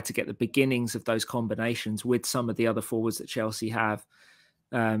and try to get the beginnings of those combinations with some of the other forwards that Chelsea have.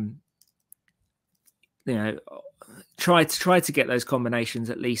 Try to get those combinations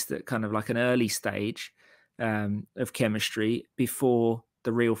at least at kind of like an early stage of chemistry before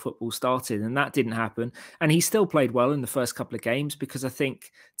the real football started, and that didn't happen. And he still played well in the first couple of games because I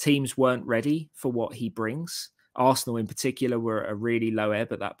think teams weren't ready for what he brings. Arsenal in particular were at a really low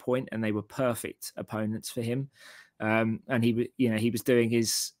ebb at that point, and they were perfect opponents for him. And he was doing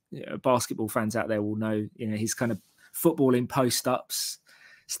his, basketball fans out there will know, his kind of footballing post-ups,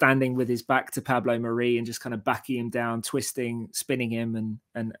 standing with his back to Pablo Mari and just kind of backing him down, twisting, spinning him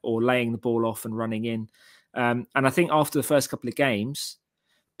and or laying the ball off and running in. And I think after the first couple of games,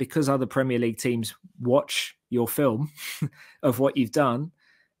 because other Premier League teams watch your film of what you've done,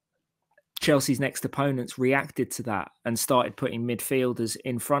 Chelsea's next opponents reacted to that and started putting midfielders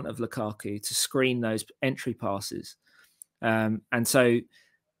in front of Lukaku to screen those entry passes. And so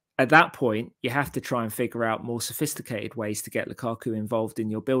at that point, you have to try and figure out more sophisticated ways to get Lukaku involved in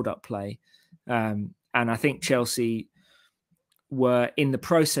your build-up play. And I think Chelsea were in the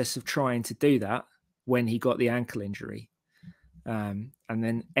process of trying to do that when he got the ankle injury. And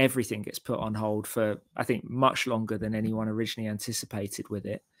then everything gets put on hold for, I think, much longer than anyone originally anticipated with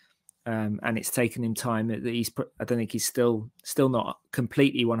it. And it's taken him time that I don't think he's still not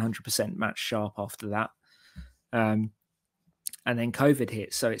completely 100% match sharp after that. And then COVID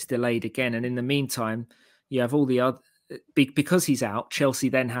hit, so it's delayed again. And in the meantime, you have all the other, because he's out, Chelsea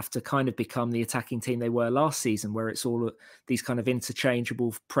then have to kind of become the attacking team they were last season, where it's all these kind of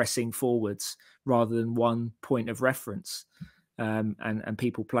interchangeable pressing forwards rather than one point of reference, and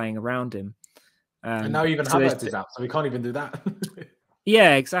people playing around him. And now even Havertz is out, so we can't even do that.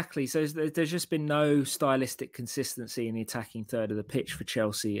 Yeah, exactly. So there's just been no stylistic consistency in the attacking third of the pitch for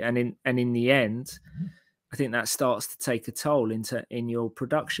Chelsea, and in the end, I think that starts to take a toll in your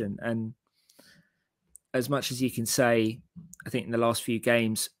production. And as much as you can say, I think in the last few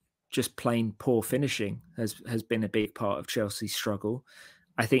games, just plain poor finishing has been a big part of Chelsea's struggle.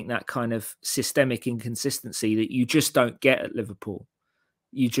 I think that kind of systemic inconsistency that you just don't get at Liverpool,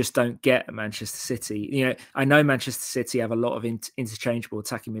 you just don't get at Manchester City. You know, I know Manchester City have a lot of interchangeable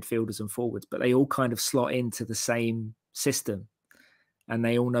attacking midfielders and forwards, but they all kind of slot into the same system, and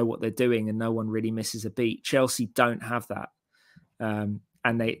they all know what they're doing, and no one really misses a beat. Chelsea don't have that, and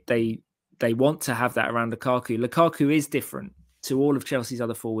they want to have that around Lukaku. Lukaku is different to all of Chelsea's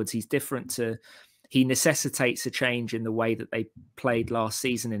other forwards. He necessitates a change in the way that they played last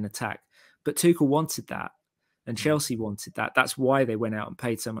season in attack. But Tuchel wanted that, and Chelsea wanted that. That's why they went out and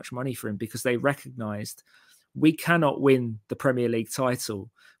paid so much money for him, because they recognised we cannot win the Premier League title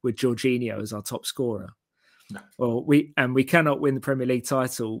with Jorginho as our top scorer. No. Or we cannot win the Premier League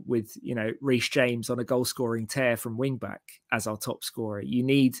title with, Reece James on a goal scoring tear from wing back as our top scorer. You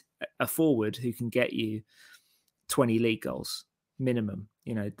need a forward who can get you 20 league goals minimum.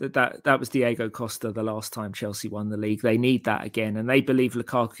 That was Diego Costa the last time Chelsea won the league. They need that again, and they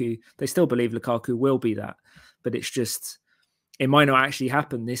still believe Lukaku will be that, but it might not actually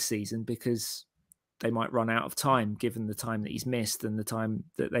happen this season because they might run out of time given the time that he's missed and the time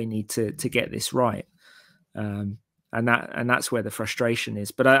that they need to get this right. And that's where the frustration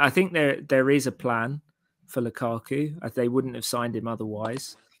is. But I think there is a plan for Lukaku. They wouldn't have signed him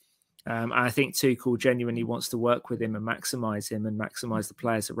otherwise. I think Tuchel genuinely wants to work with him and maximise him and maximise the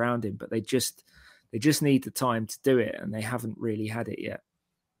players around him. But they just need the time to do it, and they haven't really had it yet.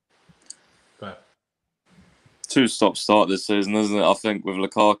 But 2-stop-start this season, isn't it? I think with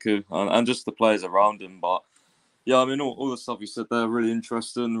Lukaku and just the players around him. But yeah, I mean, all the stuff you said there, really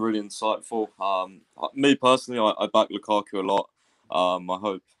interesting, really insightful. Me personally, I back Lukaku a lot. I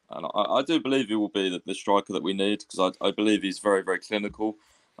hope, and I do believe he will be the striker that we need, because I believe he's very, very clinical.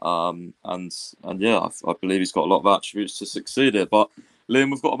 And yeah, I believe he's got a lot of attributes to succeed here. But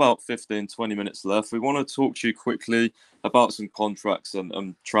Liam, we've got about 15-20 minutes left. We want to talk to you quickly about some contracts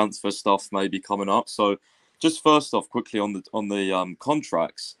and transfer stuff maybe coming up. So just first off, quickly on the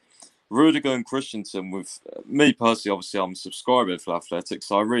contracts. Rudiger and Christensen, with me personally, obviously I'm a subscriber for Athletics,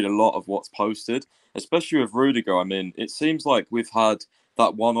 so I read a lot of what's posted, especially with Rudiger. I mean, it seems like we've had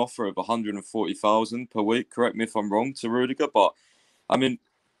that one offer of 140,000 per week, correct me if I'm wrong, to Rudiger, but I mean,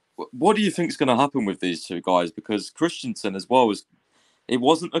 what do you think is going to happen with these two guys? Because Christensen as well, it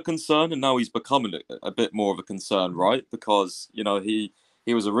wasn't a concern, and now he's becoming a bit more of a concern, right? Because, he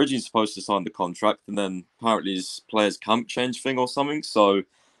was originally supposed to sign the contract, and then apparently his players camp change thing or something, so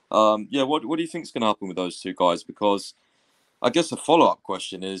yeah, what do you think is going to happen with those two guys? Because I guess a follow-up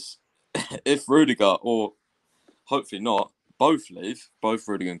question is, if Rudiger, or hopefully not, both leave, both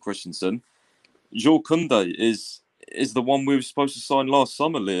Rudiger and Christensen, Jules Kounde is the one we were supposed to sign last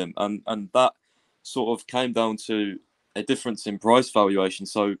summer, Liam, and that sort of came down to a difference in price valuation.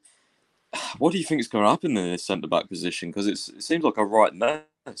 So what do you think is going to happen in this centre-back position? Because it seems like a right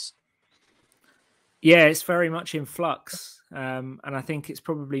mess. Yeah, it's very much in flux. And I think it's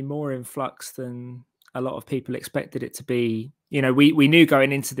probably more in flux than a lot of people expected it to be. We knew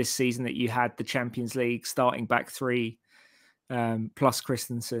going into this season that you had the Champions League starting back three, plus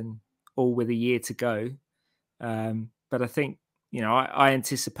Christensen, all with a year to go. But I think, I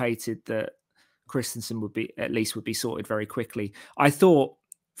anticipated that Christensen would be sorted very quickly. I thought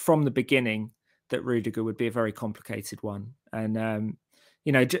from the beginning that Rudiger would be a very complicated one. And,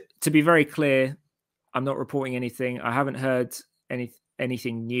 to be very clear, I'm not reporting anything. I haven't heard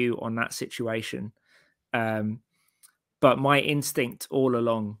anything new on that situation. But my instinct all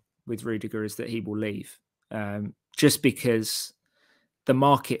along with Rudiger is that he will leave, just because the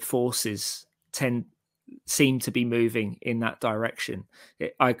market forces seem to be moving in that direction.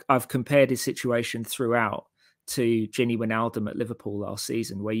 I've compared his situation throughout to Gini Wijnaldum at Liverpool last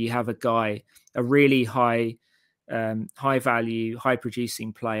season, where you have a guy, a really high value, high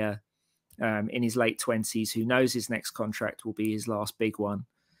producing player, in his late 20s, who knows his next contract will be his last big one,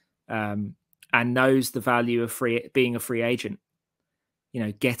 and knows the value of being a free agent. You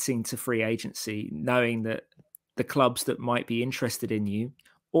know, getting to free agency, knowing that the clubs that might be interested in you,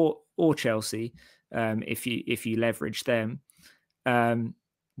 or Chelsea, if you leverage them,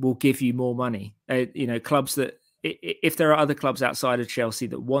 will give you more money. You know, clubs that, if there are other clubs outside of Chelsea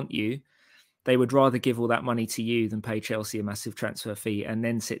that want you, they would rather give all that money to you than pay Chelsea a massive transfer fee and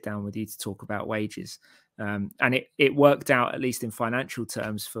then sit down with you to talk about wages. And it worked out, at least in financial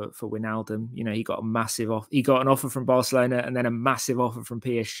terms, for Wijnaldum. You know, he got an offer from Barcelona and then a massive offer from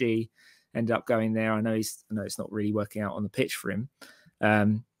PSG. Ended up going there. I know it's not really working out on the pitch for him,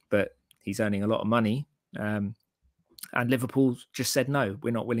 but he's earning a lot of money. And Liverpool just said, no,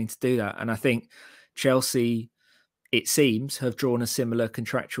 we're not willing to do that. And I think Chelsea, it seems, have drawn a similar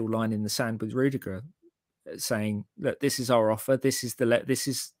contractual line in the sand with Rudiger, saying, look, this is our offer. This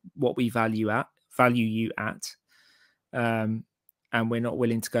is what we value you at. And we're not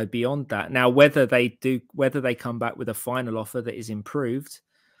willing to go beyond that. Now, whether they come back with a final offer that is improved,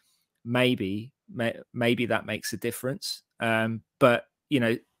 maybe that makes a difference. But, you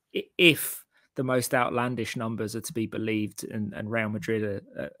know, if the most outlandish numbers are to be believed, and Real Madrid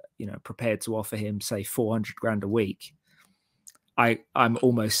are you know, prepared to offer him, say, 400 grand a week, I'm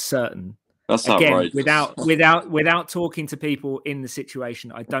almost certain. That's again, outrageous. without talking to people in the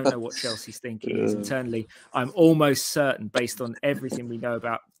situation, I don't know what Chelsea's thinking is internally. I'm almost certain, based on everything we know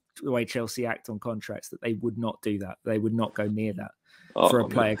about the way Chelsea act on contracts, that they would not do that. They would not go near that for a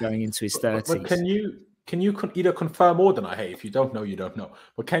player going into his 30s. But can you either confirm or deny? Hey, if you don't know, you don't know.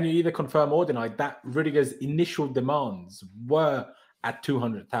 But can you either confirm or deny that Rudiger's initial demands were at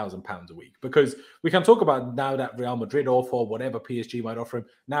 £200,000 a week? Because we can talk about now that Real Madrid offer, whatever PSG might offer him,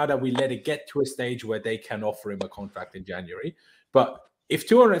 now that we let it get to a stage where they can offer him a contract in January. But if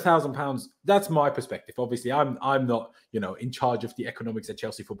 £200,000, that's my perspective. Obviously, I'm not, you know, in charge of the economics at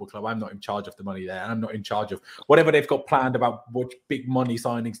Chelsea Football Club. I'm not in charge of the money there. I'm not in charge of whatever they've got planned about what big money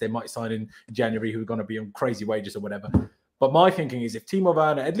signings they might sign in January, who are going to be on crazy wages or whatever. But my thinking is, if Timo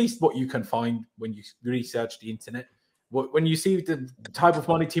Werner, at least what you can find when you research the internet, when you see the type of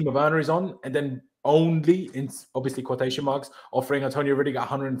money Timo Werner is on, and then only, in obviously quotation marks, offering Antonio Rudiger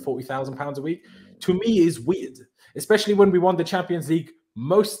 £140,000 a week, to me is weird. Especially when we won the Champions League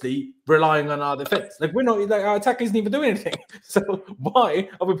mostly relying on our defense. Like, we're not, like, our attack isn't even doing anything. So why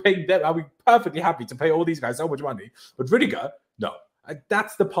are we paying them? Are we perfectly happy to pay all these guys so much money? But Rudiger, no.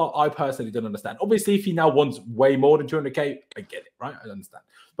 That's the part I personally don't understand. Obviously, if he now wants way more than 200k, I get it, right? I understand.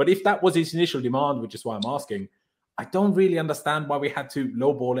 But if that was his initial demand, which is why I'm asking, I don't really understand why we had to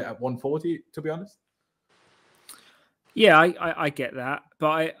lowball it at 140, to be honest. Yeah, I get that.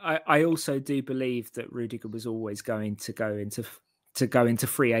 But I also do believe that Rudiger was always going to go into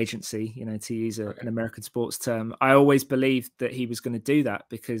free agency, you know, to use an American sports term. I always believed that he was going to do that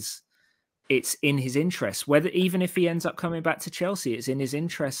because it's in his interest. Even if he ends up coming back to Chelsea, it's in his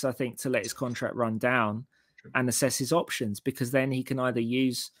interest, I think, to let his contract run down and assess his options, because then he can either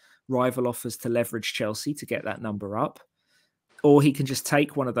use rival offers to leverage Chelsea to get that number up, or he can just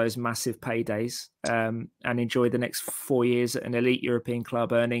take one of those massive paydays and enjoy the next 4 years at an elite European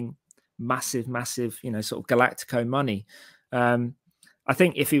club, earning massive, you know, sort of Galactico money. I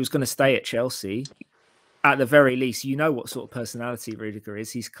think if he was going to stay at Chelsea, at the very least, you know what sort of personality Rudiger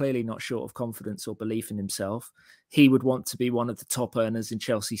is. He's clearly not short of confidence or belief in himself. He would want to be one of the top earners in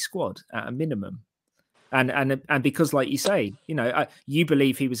Chelsea's squad at a minimum. And because, like you say, you know, you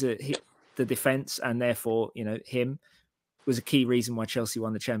believe he was the defense, and therefore, you know, him was a key reason why Chelsea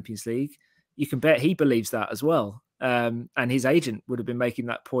won the Champions League. You can bet he believes that as well. And his agent would have been making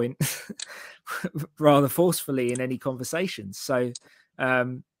that point rather forcefully in any conversations. So,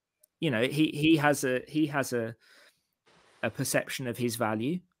 you know, he has a perception of his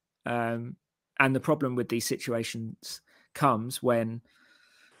value, and the problem with these situations comes when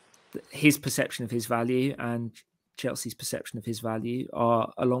his perception of his value and Chelsea's perception of his value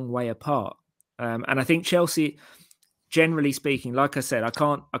are a long way apart. And I think Chelsea, generally speaking, like I said, I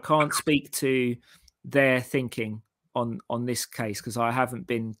can't speak to their thinking on this case because I haven't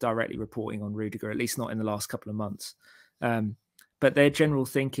been directly reporting on Rudiger, at least not in the last couple of months. But their general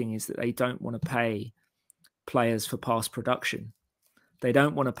thinking is that they don't want to pay players for past production. They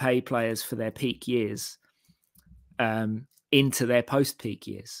don't want to pay players for their peak years into their post-peak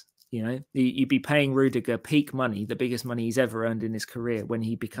years. You know, you'd be paying Rudiger peak money, the biggest money he's ever earned in his career, when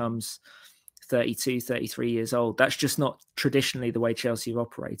he becomes 32, 33 years old. That's just not traditionally the way Chelsea have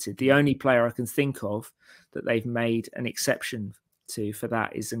operated. The only player I can think of that they've made an exception to for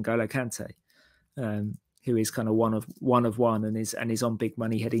that is N'Golo Kante. who is kind of one of one and is on big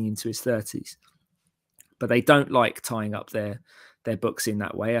money heading into his 30s. But they don't like tying up their books in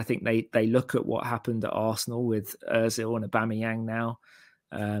that way. I think they look at what happened at Arsenal with Ozil and Aubameyang now,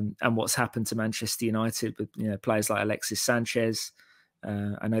 and what's happened to Manchester United with players like Alexis Sanchez.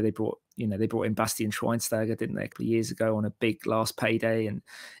 I know they brought in Bastian Schweinsteiger, didn't they, a couple of years ago on a big last payday, and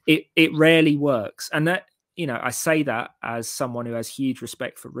it rarely works. And that, I say that as someone who has huge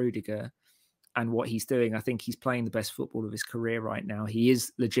respect for Rudiger and what he's doing. I think he's playing the best football of his career right now. He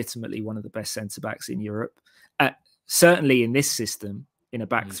is legitimately one of the best centre-backs in Europe. Certainly in this system, in a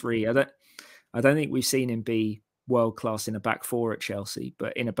back three. I don't think we've seen him be world-class in a back four at Chelsea,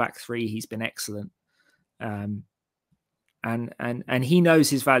 but in a back three, he's been excellent. And he knows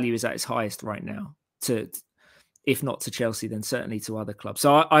his value is at its highest right now, if not to Chelsea, then certainly to other clubs.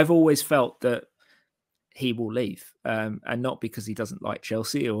 So I've always felt that he will leave, and not because he doesn't like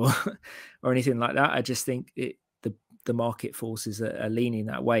Chelsea or anything like that. I just think the market forces are leaning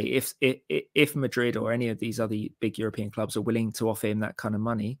that way. If Madrid or any of these other big European clubs are willing to offer him that kind of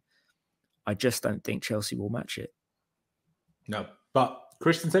money, I just don't think Chelsea will match it. No, but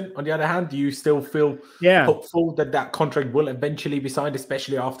Christensen, on the other hand, do you still feel hopeful that contract will eventually be signed,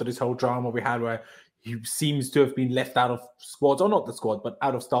 especially after this whole drama we had where he seems to have been left out of squads, or not the squad, but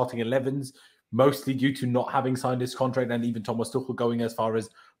out of starting 11s, mostly due to not having signed this contract, and even Thomas Tuchel going as far as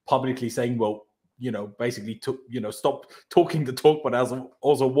publicly saying, well, basically stop talking the talk, but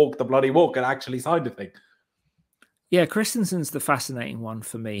also walk the bloody walk and actually sign the thing. Yeah, Christensen's the fascinating one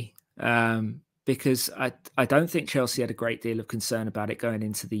for me, because I don't think Chelsea had a great deal of concern about it going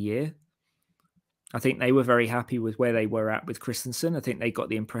into the year. I think they were very happy with where they were at with Christensen. I think they got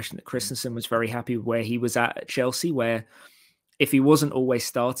the impression that Christensen was very happy with where he was at Chelsea, where if he wasn't always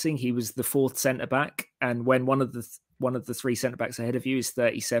starting, he was the fourth centre-back. And when one of the three centre-backs ahead of you is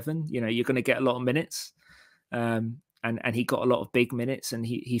 37, you're going to get a lot of minutes. And he got a lot of big minutes, and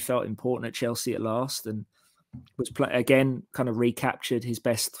he felt important at Chelsea at last, and was again kind of recaptured his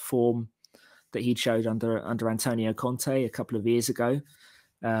best form that he'd showed under Antonio Conte a couple of years ago.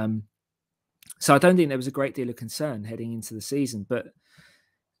 So I don't think there was a great deal of concern heading into the season. But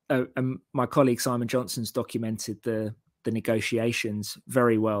my colleague Simon Johnson's documented the negotiations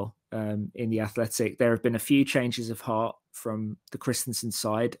very well in The Athletic. There have been a few changes of heart from the Christensen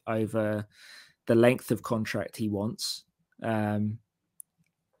side over the length of contract he wants. And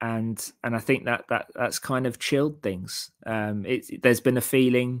I think that's kind of chilled things. There's been a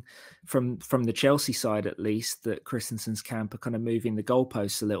feeling from the Chelsea side, at least, that Christensen's camp are kind of moving the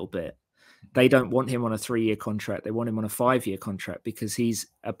goalposts a little bit. They don't want him on a 3-year contract. They want him on a 5-year contract because he's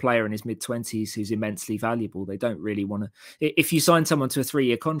a player in his mid-20s who's immensely valuable. They don't really want to... If you sign someone to a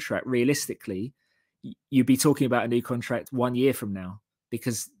 3-year contract, realistically, you'd be talking about a new contract 1 year from now,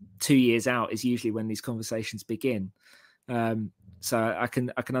 because 2 years out is usually when these conversations begin. So I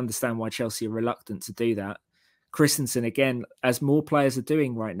can understand why Chelsea are reluctant to do that. Christensen, again, as more players are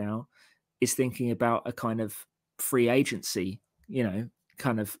doing right now, is thinking about a kind of free agency,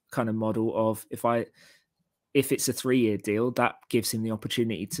 kind of model of if it's a 3-year deal, that gives him the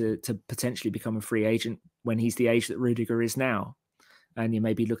opportunity to potentially become a free agent when he's the age that Rudiger is now, and you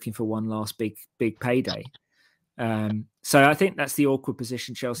may be looking for one last big payday. So I think that's the awkward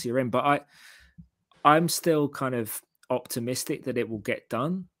position Chelsea are in. But I'm still kind of optimistic that it will get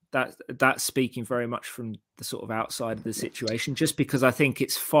done. That's speaking very much from the sort of outside of the situation, just because I think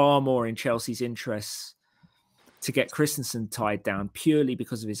it's far more in Chelsea's interests to get Christensen tied down purely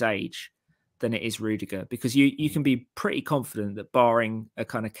because of his age than it is Rudiger, because you can be pretty confident that barring a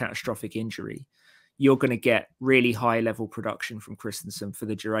kind of catastrophic injury, you're going to get really high level production from Christensen for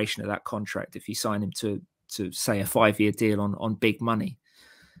the duration of that contract if you sign him to say a 5-year deal on big money.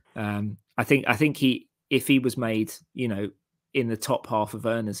 I think if he was made, in the top half of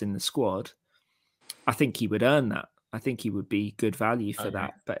earners in the squad, I think he would earn that. I think he would be good value for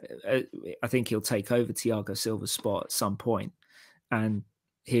that. But I think he'll take over Thiago Silva's spot at some point, and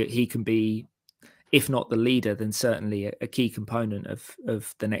he can be, if not the leader, then certainly a key component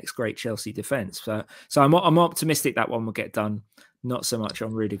of the next great Chelsea defence. So I'm optimistic that one will get done. Not so much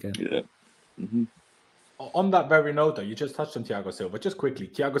on Rudiger. Yeah. Mm-hmm. On that very note, though, you just touched on Thiago Silva. Just quickly,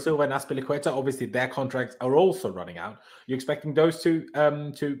 Thiago Silva and Azpilicueta, obviously their contracts are also running out. You expecting those two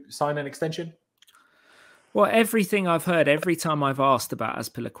to sign an extension? Well, everything I've heard, every time I've asked about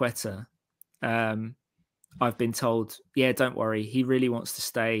Azpilicueta, I've been told, yeah, don't worry. He really wants to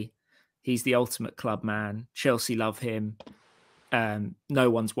stay. He's the ultimate club man. Chelsea love him. No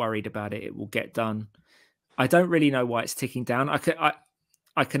one's worried about it. It will get done. I don't really know why it's ticking down.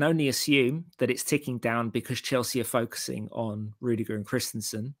 I can only assume that it's ticking down because Chelsea are focusing on Rudiger and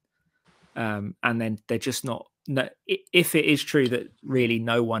Christensen. And then they're just not. No, if it is true that really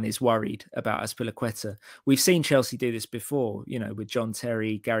no one is worried about Azpilicueta, we've seen Chelsea do this before, you know, with John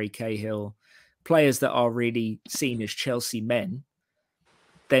Terry, Gary Cahill, players that are really seen as Chelsea men.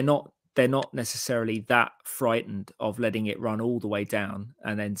 They're not necessarily that frightened of letting it run all the way down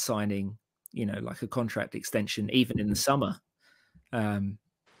and then signing, you know, like a contract extension, even in the summer, to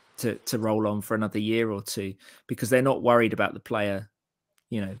roll on for another year or two, because they're not worried about the player,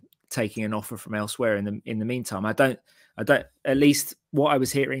 you know, taking an offer from elsewhere in the meantime. I don't, at least what I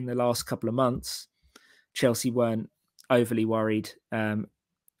was hearing the last couple of months, Chelsea weren't overly worried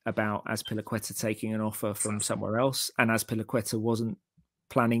about Azpilicueta taking an offer from somewhere else, and Azpilicueta wasn't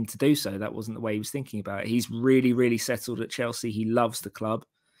planning to do so. That wasn't the way he was thinking about it. He's really, really settled at Chelsea. He loves the club.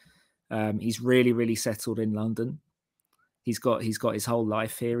 He's really, really settled in London. He's got his whole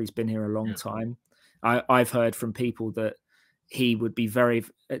life here. He's been here a long time. I've heard from people that he would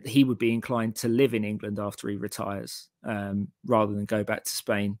be inclined to live in England after he retires, rather than go back to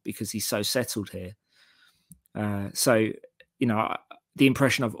Spain, because he's so settled here. So, you know, the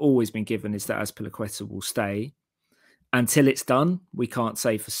impression I've always been given is that Azpilicueta will stay. Until it's done, we can't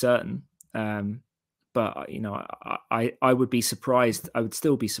say for certain. But, you know, I would be surprised. I would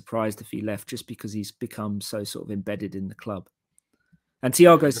still be surprised if he left, just because he's become so sort of embedded in the club. And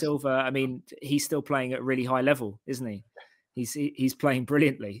Thiago Silva, I mean, he's still playing at a really high level, isn't he? He's playing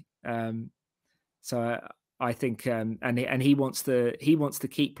brilliantly. So I think, and he wants to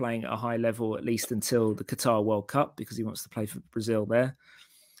keep playing at a high level, at least until the Qatar World Cup, because he wants to play for Brazil there.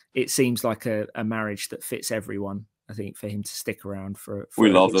 It seems like a marriage that fits everyone, I think, for him to stick around for we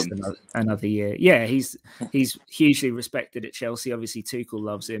love him another year. Yeah, he's hugely respected at Chelsea. Obviously, Tuchel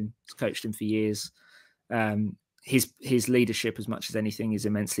loves him. He's coached him for years. His leadership, as much as anything, is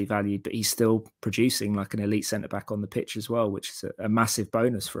immensely valued, but he's still producing like an elite centre-back on the pitch as well, which is a massive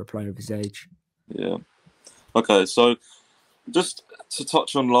bonus for a player of his age. Yeah. Okay, so just to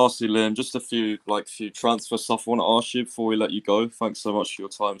touch on lastly, Liam, just a few transfer stuff I want to ask you before we let you go. Thanks so much for your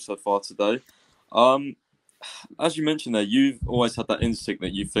time so far today. As you mentioned there, you've always had that instinct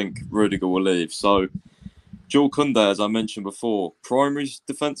that you think Rudiger will leave. So Jules Kounde, as I mentioned before, primary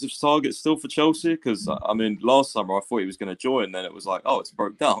defensive target still for Chelsea? Because, I mean, last summer I thought he was going to join, then it was like, oh, it's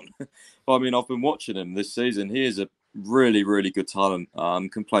broke down. But, I mean, I've been watching him this season. He is a really, really good talent.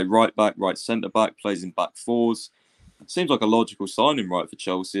 Can play right back, right centre-back, plays in back fours. Seems like a logical signing, right, for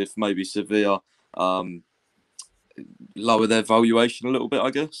Chelsea, if maybe Sevilla lower their valuation a little bit,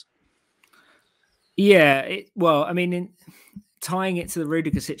 I guess. Yeah, well, I mean, tying it to the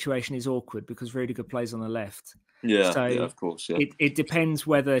Rudiger situation is awkward because Rudiger plays on the left. Yeah, so yeah, of course. Yeah. It depends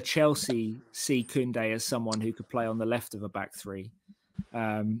whether Chelsea see Kounde as someone who could play on the left of a back three.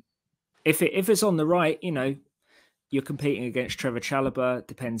 If it's on the right, you know, you're competing against Trevor Chalobah.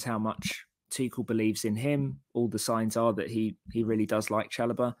 Depends how much Tuchel believes in him. All the signs are that he really does like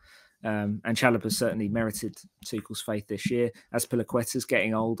Chalobah. And Chalobah certainly merited Tuchel's faith this year. Azpilicueta's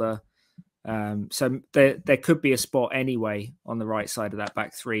getting older. So there could be a spot anyway on the right side of that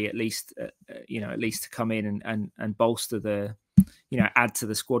back three, at least to come in and bolster the, you know, add to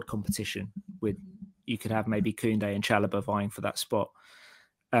the squad competition. With you could have maybe Kounde and Chalobah vying for that spot.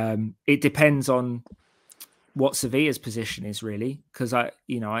 It depends on what Sevilla's position is really, because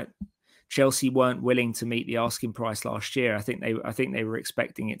Chelsea weren't willing to meet the asking price last year. I think they were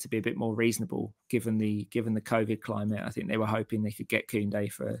expecting it to be a bit more reasonable given the COVID climate. I think they were hoping they could get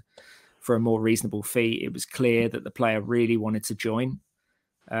Kounde for a more reasonable fee. It was clear that the player really wanted to join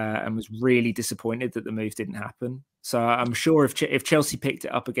and was really disappointed that the move didn't happen. So I'm sure if Chelsea picked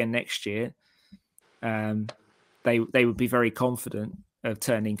it up again next year, they would be very confident of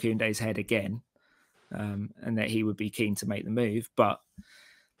turning Kounde's head again, and that he would be keen to make the move. But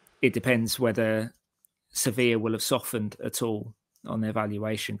it depends whether Sevilla will have softened at all on their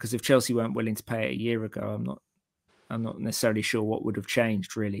valuation. Because if Chelsea weren't willing to pay it a year ago, I'm not necessarily sure what would have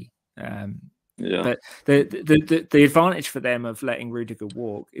changed really. But the advantage for them of letting Rudiger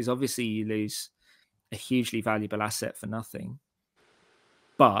walk is obviously you lose a hugely valuable asset for nothing.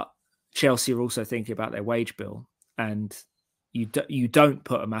 But Chelsea are also thinking about their wage bill, and you don't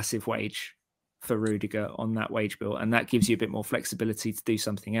put a massive wage for Rudiger on that wage bill, and that gives you a bit more flexibility to do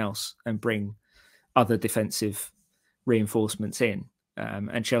something else and bring other defensive reinforcements in.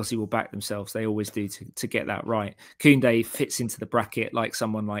 And Chelsea will back themselves. They always do to get that right. Kounde fits into the bracket like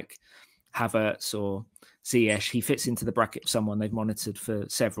someone like Havertz or Ziyech. He fits into the bracket of someone they've monitored for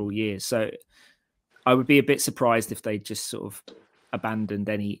several years. So I would be a bit surprised if they just sort of abandoned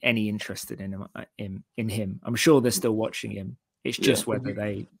any interest in him. I'm sure they're still watching him. It's just whether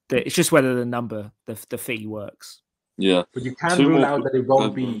the fee works. Yeah, but you can't rule out that it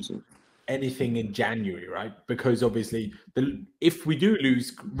won't be anything in January, right? Because obviously, if we do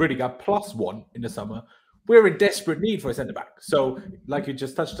lose Rudiger +1 in the summer, we're in desperate need for a centre back. So, like you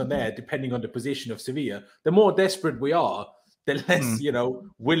just touched on there, depending on the position of Sevilla, the more desperate we are, the less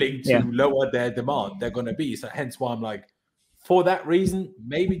willing to lower their demand they're going to be. So, hence why I'm like, for that reason,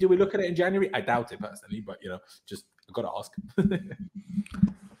 maybe do we look at it in January? I doubt it personally, but just I've got to ask.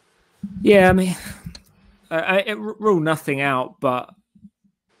 Yeah, I mean, it rule nothing out, but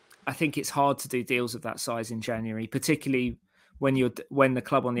I think it's hard to do deals of that size in January, particularly when the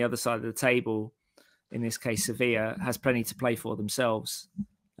club on the other side of the table, in this case Sevilla, has plenty to play for themselves.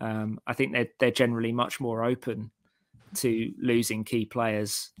 I think they're generally much more open to losing key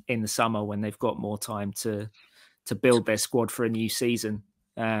players in the summer when they've got more time to build their squad for a new season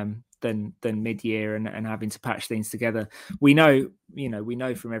than mid-year and having to patch things together. We know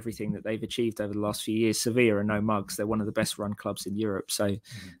from everything that they've achieved over the last few years, Sevilla are no mugs. They're one of the best run clubs in Europe. So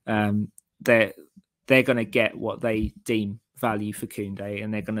they're going to get what they deem value for Kounde,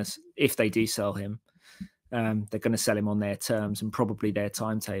 and they're going to, if they do sell him, they're going to sell him on their terms and probably their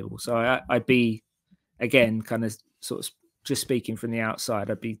timetable. So I'd be, again, kind of sort of just speaking from the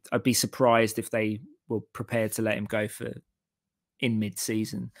outside, I'd be surprised if they were prepared to let him go in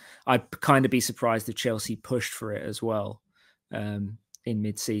mid-season. I'd kind of be surprised if Chelsea pushed for it as well in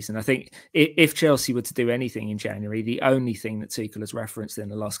mid-season. I think if Chelsea were to do anything in January, the only thing that Tuchel has referenced in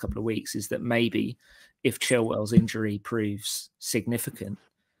the last couple of weeks is that maybe if Chilwell's injury proves significant,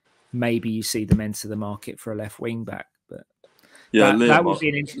 maybe you see them enter the market for a left wing back. But yeah, that would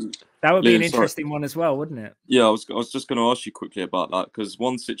be an interesting one as well, wouldn't it? Yeah, I was just going to ask you quickly about that, because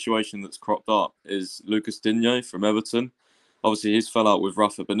one situation that's cropped up is Lucas Digne from Everton. Obviously, he's fell out with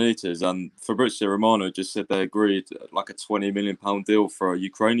Rafa Benitez, and Fabrizio Romano just said they agreed like a £20 million deal for a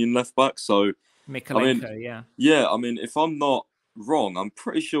Ukrainian left back. So, Mikolenko, yeah. I mean, if I'm not wrong, I'm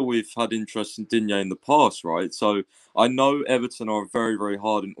pretty sure we've had interest in Digne in the past, right? So I know Everton are a very, very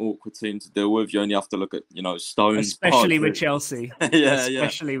hard and awkward team to deal with. You only have to look at Stones, especially with Chelsea.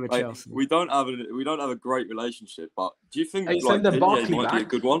 Especially with like, Chelsea. We don't have a great relationship, but do you think Digne might be a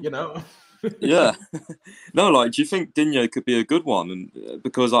good one? Yeah. No, do you think Digne could be a good one? And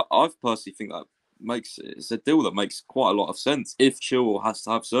because I personally think that it's a deal that makes quite a lot of sense if Chilwell has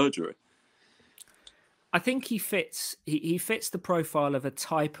to have surgery. I think he fits the profile of a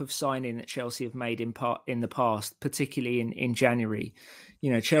type of signing that Chelsea have made in the past, particularly in January.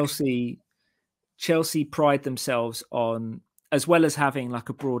 Chelsea pride themselves on, as well as having like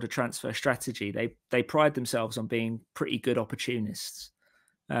a broader transfer strategy, they pride themselves on being pretty good opportunists.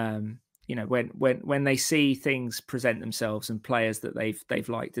 When they see things present themselves and players that they've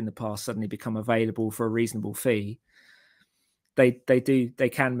liked in the past suddenly become available for a reasonable fee, they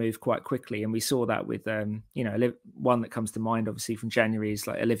can move quite quickly. And we saw that with one that comes to mind obviously from January is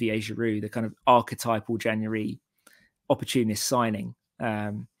like Olivier Giroud, the kind of archetypal January opportunist signing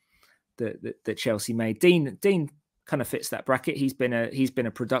that Chelsea made. Dean kind of fits that bracket. He's been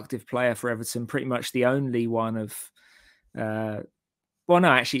a productive player for Everton, pretty much the only one of well, no,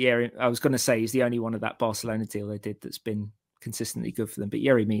 actually, I was going to say he's the only one of that Barcelona deal they did that's been consistently good for them. But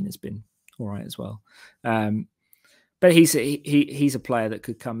Yerry Mina's been all right as well. But he's a player that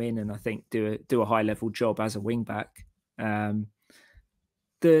could come in and I think do a high level job as a wing back.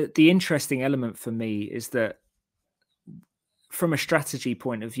 The interesting element for me is that from a strategy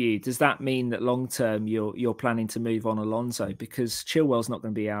point of view, does that mean that long term you're planning to move on Alonso, because Chilwell's not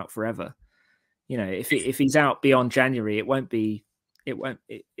going to be out forever? If he's out beyond January, it might be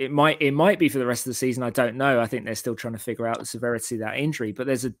for the rest of the season. I don't know. I think they're still trying to figure out the severity of that injury, but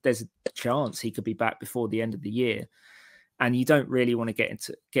there's a chance he could be back before the end of the year. And you don't really want to get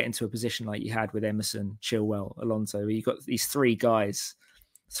into a position like you had with Emerson, Chilwell, Alonso, where you've got these three guys,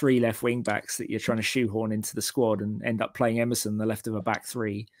 three left wing backs that you're trying to shoehorn into the squad and end up playing Emerson the left of a back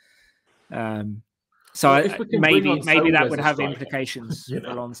three. So maybe that would have implications for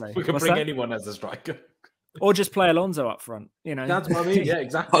Alonso. We could bring anyone as a striker. Or just play Alonso up front, That's what I mean. Yeah,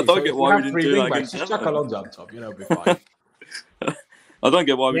 exactly. I don't get why we didn't do that against Everton. Chuck Alonso up top, it'll be fine. I don't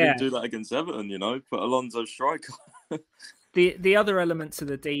get why we didn't do that against Everton. Put Alonso striker. The other element to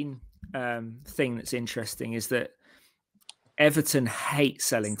the Dean thing that's interesting is that Everton hate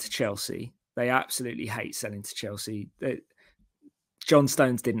selling to Chelsea. They absolutely hate selling to Chelsea. John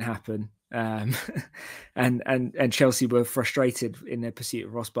Stones didn't happen. And Chelsea were frustrated in their pursuit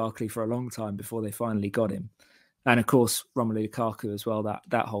of Ross Barkley for a long time before they finally got him. And of course, Romelu Lukaku as well,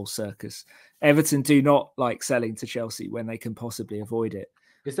 that whole circus. Everton do not like selling to Chelsea when they can possibly avoid it.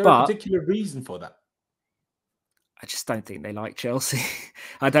 Is there a particular reason for that? I just don't think they like Chelsea.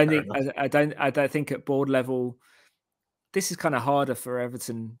 I don't think at board level, this is kind of harder for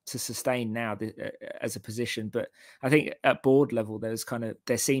Everton to sustain now as a position. But I think at board level,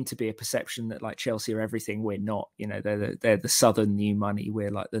 there seemed to be a perception that like Chelsea are everything. We're not. You know, they're the southern new money.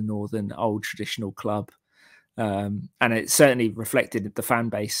 We're like the northern old traditional club. And it certainly reflected the fan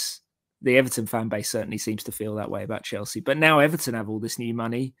base. The Everton fan base certainly seems to feel that way about Chelsea. But now Everton have all this new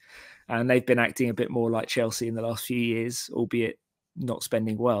money, and they've been acting a bit more like Chelsea in the last few years, albeit not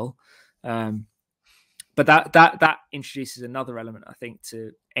spending well. But that introduces another element, I think,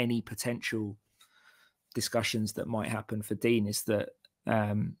 to any potential discussions that might happen for Dean, is that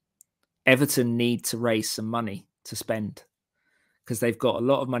Everton need to raise some money to spend, because they've got a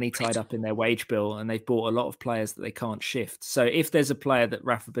lot of money tied up in their wage bill, and they've bought a lot of players that they can't shift. So if there's a player that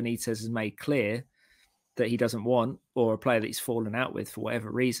Rafa Benitez has made clear that he doesn't want, or a player that he's fallen out with for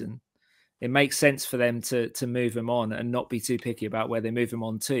whatever reason, it makes sense for them to move him on and not be too picky about where they move him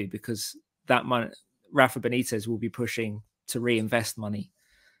on to, because that money, Rafa Benitez will be pushing to reinvest money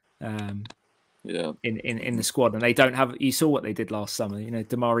in the squad. And they don't have, you saw what they did last summer, you know,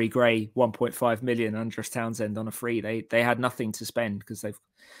 Damari Gray, 1.5 million, Andreas Townsend on a free. They had nothing to spend because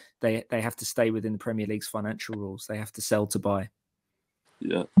they have to stay within the Premier League's financial rules. They have to sell to buy.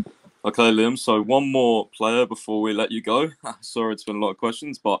 Yeah. Okay, Liam. So one more player before we let you go. Sorry, it's been a lot of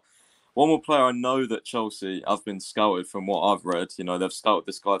questions, but one more player. I know that Chelsea have been scouted from what I've read. You know, they've scouted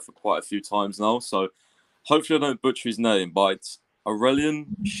this guy for quite a few times now. So hopefully I don't butcher his name, but it's Aurelien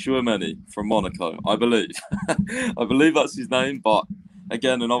Tchouameni from Monaco, I believe. I believe that's his name. But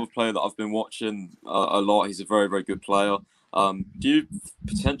again, another player that I've been watching a lot. He's a very, very good player. Do you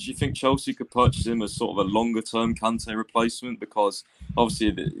potentially think Chelsea could purchase him as sort of a longer-term Kante replacement? Because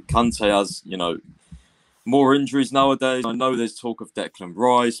obviously Kante has, you know, more injuries nowadays. I know there's talk of Declan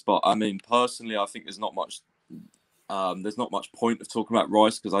Rice, but I mean, personally, I think there's not much point of talking about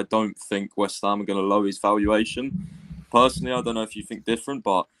Rice, because I don't think West Ham are going to lower his valuation. Personally, I don't know if you think different,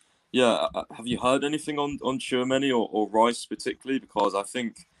 but yeah, have you heard anything on Tchouameni or Rice particularly? Because I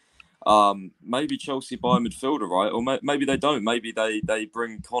think maybe Chelsea buy a midfielder, right? Or maybe they don't. Maybe they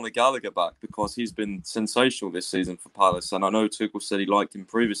bring Conor Gallagher back, because he's been sensational this season for Palace, and I know Tuchel said he liked him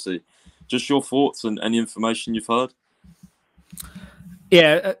previously. Just your thoughts and any information you've heard?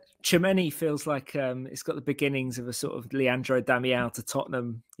 Yeah, Tchouameni feels like it's got the beginnings of a sort of Leandro Damião to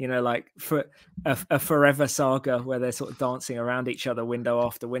Tottenham, you know, like for a forever saga where they're sort of dancing around each other window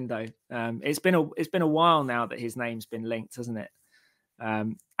after window. It's been a while now that his name's been linked, hasn't it?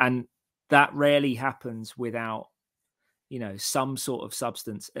 And that rarely happens without, you know, some sort of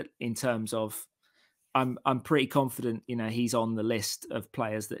substance in terms of, I'm pretty confident, you know, he's on the list of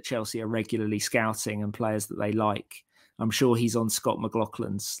players that Chelsea are regularly scouting and players that they like. I'm sure he's on Scott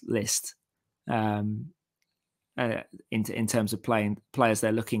McLaughlin's list in terms of players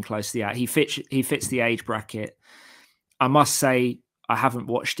they're looking closely at. He fits the age bracket. I must say, I haven't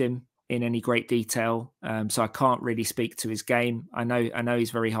watched him in any great detail, so I can't really speak to his game. I know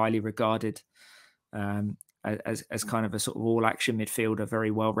he's very highly regarded as kind of a sort of all-action midfielder,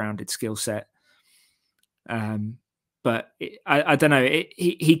 very well-rounded skill set. But I don't know.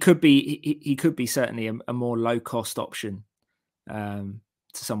 He could be certainly a more low-cost option to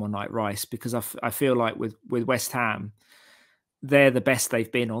someone like Rice, because I feel like with West Ham, they're the best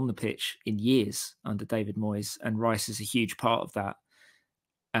they've been on the pitch in years under David Moyes, and Rice is a huge part of that.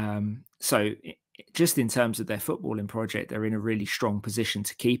 So just in terms of their footballing project, they're in a really strong position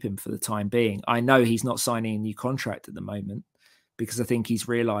to keep him for the time being. I know he's not signing a new contract at the moment, because I think he's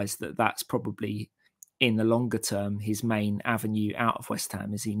realised that that's probably, in the longer term, his main avenue out of West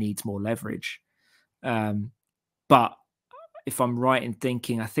Ham, is he needs more leverage. But if I'm right in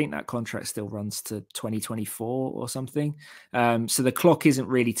thinking, I think that contract still runs to 2024 or something. So the clock isn't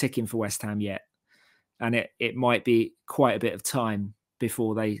really ticking for West Ham yet. And it might be quite a bit of time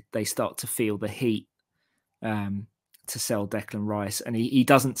before they start to feel the heat to sell Declan Rice. And he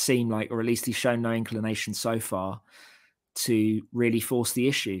doesn't seem like, or at least he's shown no inclination so far, to really force the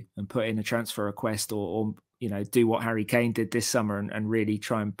issue and put in a transfer request or you know, do what Harry Kane did this summer and really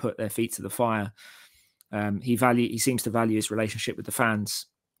try and put their feet to the fire. He seems to value his relationship with the fans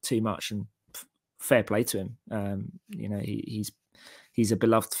too much, and fair play to him. You know, he's a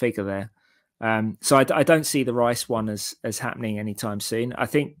beloved figure there. So I don't see the Rice one as happening anytime soon. I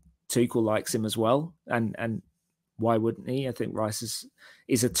think Tuchel likes him as well, and why wouldn't he? I think Rice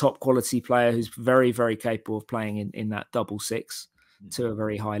is a top quality player who's very, very capable of playing in that double six to a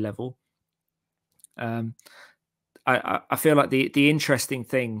very high level. I feel like the interesting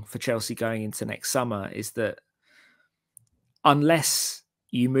thing for Chelsea going into next summer is that unless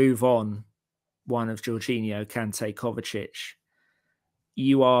you move on one of Jorginho, Kante, Kovacic,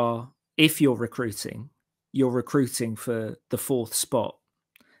 if you're recruiting, you're recruiting for the 4th spot.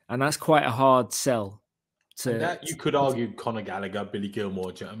 And that's quite a hard sell. And that you could argue Conor Gallagher, Billy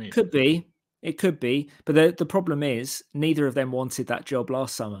Gilmore, do you know what I mean? Could be. It could be. But the problem is neither of them wanted that job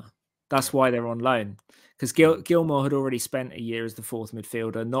last summer. That's why they're on loan. Because Gilmore had already spent a year as the 4th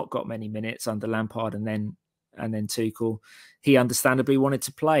midfielder, not got many minutes under Lampard and then Tuchel. He understandably wanted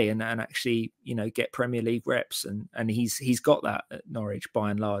to play and actually, you know, get Premier League reps. And he's got that at Norwich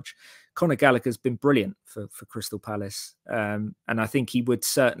by and large. Conor Gallagher's been brilliant for Crystal Palace. And I think he would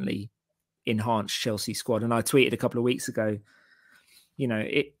certainly enhance Chelsea's squad. And I tweeted a couple of weeks ago, you know,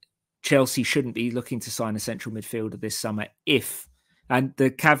 Chelsea shouldn't be looking to sign a central midfielder this summer and the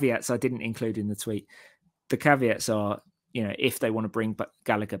caveats I didn't include in the tweet. The caveats are, you know, if they want to bring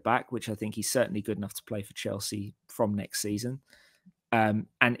Gallagher back, which I think he's certainly good enough to play for Chelsea from next season, and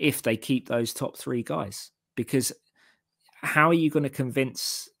if they keep those top 3 guys, because how are you going to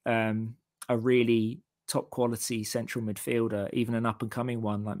convince a really top quality central midfielder, even an up and coming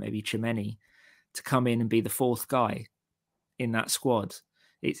one like maybe Tchouameni, to come in and be the 4th guy in that squad?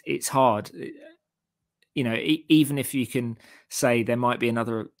 It's hard. You know, even if you can say there might be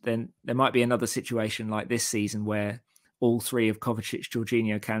another situation like this season where all 3 of Kovacic,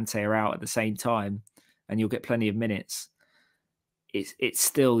 Jorginho, Kante are out at the same time, and you'll get plenty of minutes. It's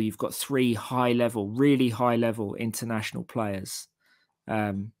still, you've got 3 really high level international players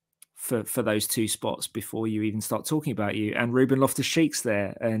for those 2 spots before you even start talking about you. And Ruben Loftus-Cheek's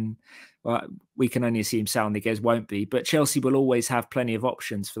there, and well, we can only assume Saul Niguez won't be, but Chelsea will always have plenty of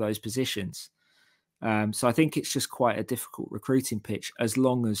options for those positions. So I think it's just quite a difficult recruiting pitch as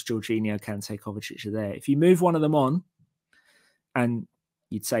long as Jorginho, Kante, Kovacic are there. If you move one of them on, and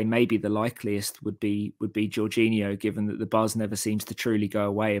you'd say maybe the likeliest would be Jorginho, given that the buzz never seems to truly go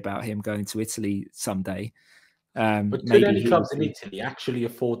away about him going to Italy someday. But could any clubs in Italy actually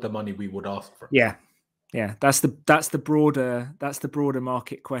afford the money we would ask for? Yeah. That's the broader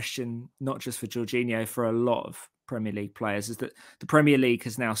market question, not just for Jorginho, for a lot of Premier League players, is that the Premier League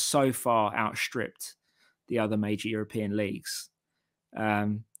has now so far outstripped the other major European leagues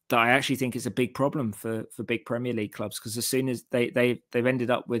that I actually think it's a big problem for big Premier League clubs, because as soon as they've ended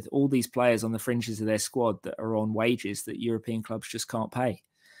up with all these players on the fringes of their squad that are on wages that European clubs just can't pay.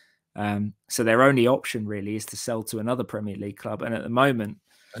 So their only option really is to sell to another Premier League club, and at the moment,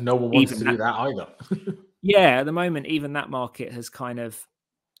 and no one wants to do that either. Yeah, at the moment, even that market has kind of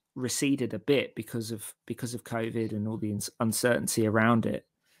receded a bit because of COVID and all the uncertainty around it.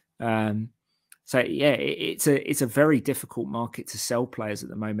 So yeah, it's a very difficult market to sell players at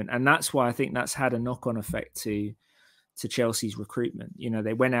the moment, and that's why I think that's had a knock-on effect to Chelsea's recruitment. You know,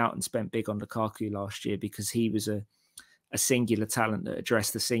 they went out and spent big on Lukaku last year because he was a singular talent that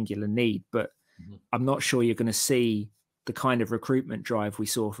addressed a singular need. But I'm not sure you're going to see the kind of recruitment drive we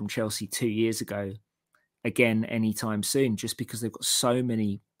saw from Chelsea 2 years ago again anytime soon, just because they've got so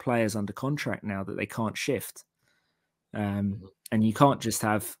many players under contract now that they can't shift. And you can't just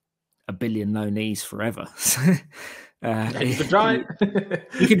have a billion loanees forever. You could try.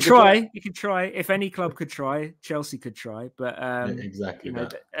 You can try. You can try. If any club could try, Chelsea could try. But exactly, you know,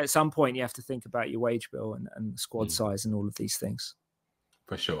 at some point you have to think about your wage bill and squad size and all of these things.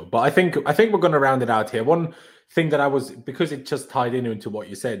 For sure. But I think we're going to round it out here. One thing that I was, because it just tied into what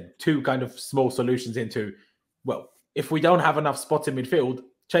you said, 2 kind of small solutions into, well, if we don't have enough spots in midfield,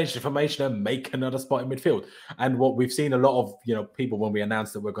 change the formation and make another spot in midfield. And what we've seen a lot of, you know, people, when we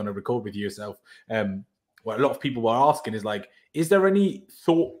announced that we're going to record with yourself, what a lot of people were asking is like, is there any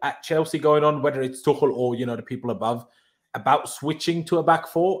thought at Chelsea going on, whether it's Tuchel or, you know, the people above, about switching to a back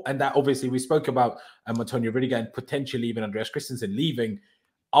 4? And that obviously we spoke about Antonio Rudiger and potentially even Andreas Christensen leaving.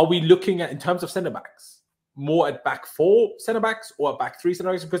 Are we looking at, in terms of centre-backs, more at back 4 centre-backs or at back 3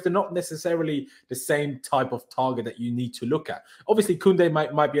 centre-backs? Because they're not necessarily the same type of target that you need to look at. Obviously, Kounde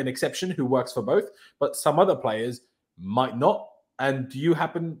might be an exception who works for both, but some other players might not. And do you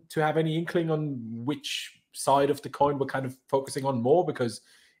happen to have any inkling on which side of the coin we're kind of focusing on more? Because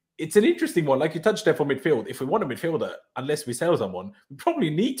it's an interesting one. Like you touched there for midfield. If we want a midfielder, unless we sell someone, we probably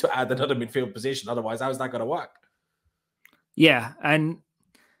need to add another midfield position. Otherwise, how's that going to work? Yeah, and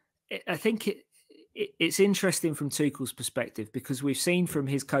I think it's interesting from Tuchel's perspective, because we've seen from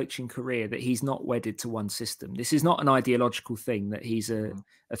his coaching career that he's not wedded to one system. This is not an ideological thing, that he's a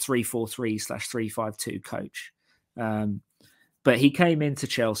 3-4-3/3-5-2 coach. But he came into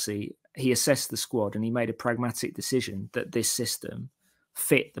Chelsea, he assessed the squad, and he made a pragmatic decision that this system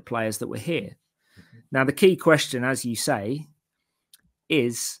fit the players that were here. Now, the key question, as you say,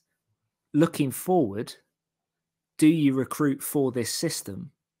 is looking forward, do you recruit for this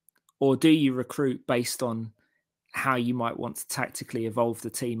system? Or do you recruit based on how you might want to tactically evolve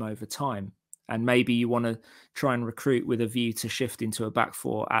the team over time? And maybe you want to try and recruit with a view to shift into a back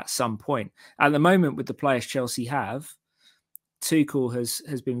four at some point. At the moment, with the players Chelsea have, Tuchel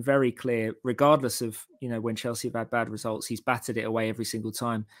has been very clear, regardless of, when Chelsea have had bad results, he's battered it away every single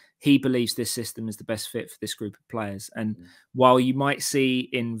time. He believes this system is the best fit for this group of players. And while you might see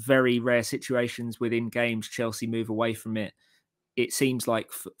in very rare situations within games Chelsea move away from it, it seems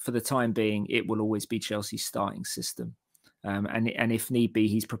like for the time being, it will always be Chelsea's starting system. And if need be,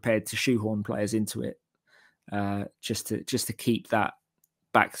 he's prepared to shoehorn players into it just to keep that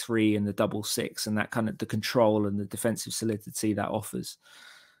back three and the double six and that kind of the control and the defensive solidity that offers.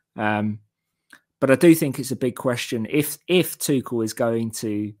 But I do think it's a big question if Tuchel is going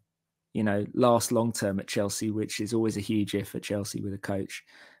to, last long term at Chelsea, which is always a huge if at Chelsea with a coach.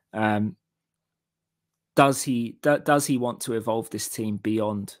 Does he want to evolve this team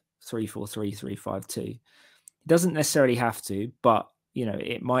beyond 3-4-3, 3-5-2? He doesn't necessarily have to, but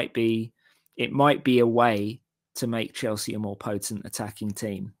it might be a way to make Chelsea a more potent attacking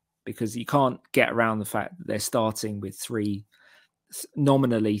team, because you can't get around the fact that they're starting with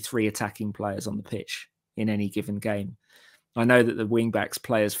nominally three attacking players on the pitch in any given game. I know that the wing backs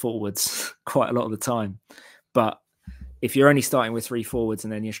play as forwards quite a lot of the time, but if you're only starting with three forwards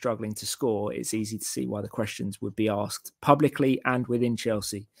and then you're struggling to score, it's easy to see why the questions would be asked publicly and within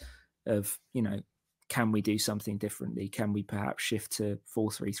Chelsea of, can we do something differently? Can we perhaps shift to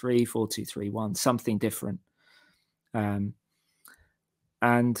 4-3-3, 4-2-3-1, something different? And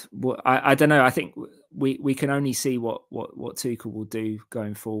I don't know. I think we can only see what Tuchel will do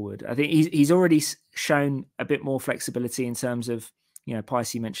going forward. I think he's already shown a bit more flexibility in terms of,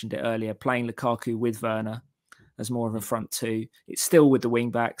 Picey mentioned it earlier, playing Lukaku with Werner as more of a front two. It's still with the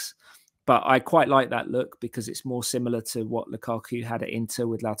wing backs, but I quite like that look because it's more similar to what Lukaku had at Inter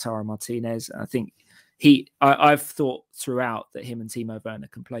with Lautaro Martinez. I think I've thought throughout that him and Timo Werner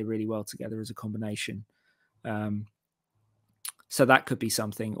can play really well together as a combination. So that could be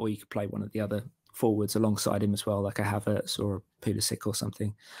something, or you could play one of the other forwards alongside him as well, like a Havertz or a Pulisic or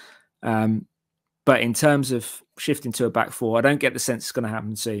something. But in terms of shifting to a back four, I don't get the sense it's going to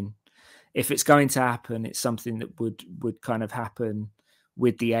happen soon. If it's going to happen, it's something that would kind of happen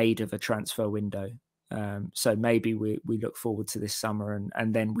with the aid of a transfer window. So maybe we look forward to this summer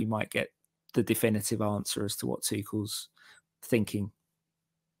and then we might get the definitive answer as to what Tuchel's thinking.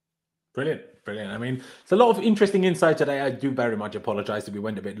 Brilliant. I mean, it's a lot of interesting insight today. I do very much apologize that we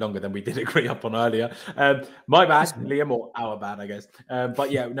went a bit longer than we did agree upon earlier. My bad, Liam, or our bad, I guess.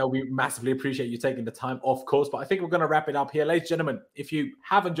 But yeah, no, we massively appreciate you taking the time, of course. But I think we're going to wrap it up here. Ladies and gentlemen, if you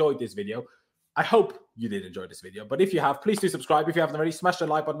have enjoyed this video, I hope you did enjoy this video. But if you have, please do subscribe. If you haven't already, smash the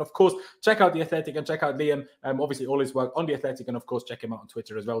like button. Of course, check out The Athletic and check out Liam. Obviously, all his work on The Athletic. And of course, check him out on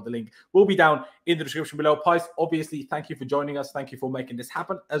Twitter as well. The link will be down in the description below. Picey, obviously, thank you for joining us. Thank you for making this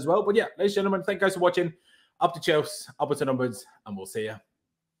happen as well. But yeah, ladies and gentlemen, thank you guys for watching. Up to Chelsea, up to numbers, and we'll see you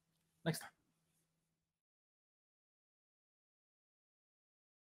next time.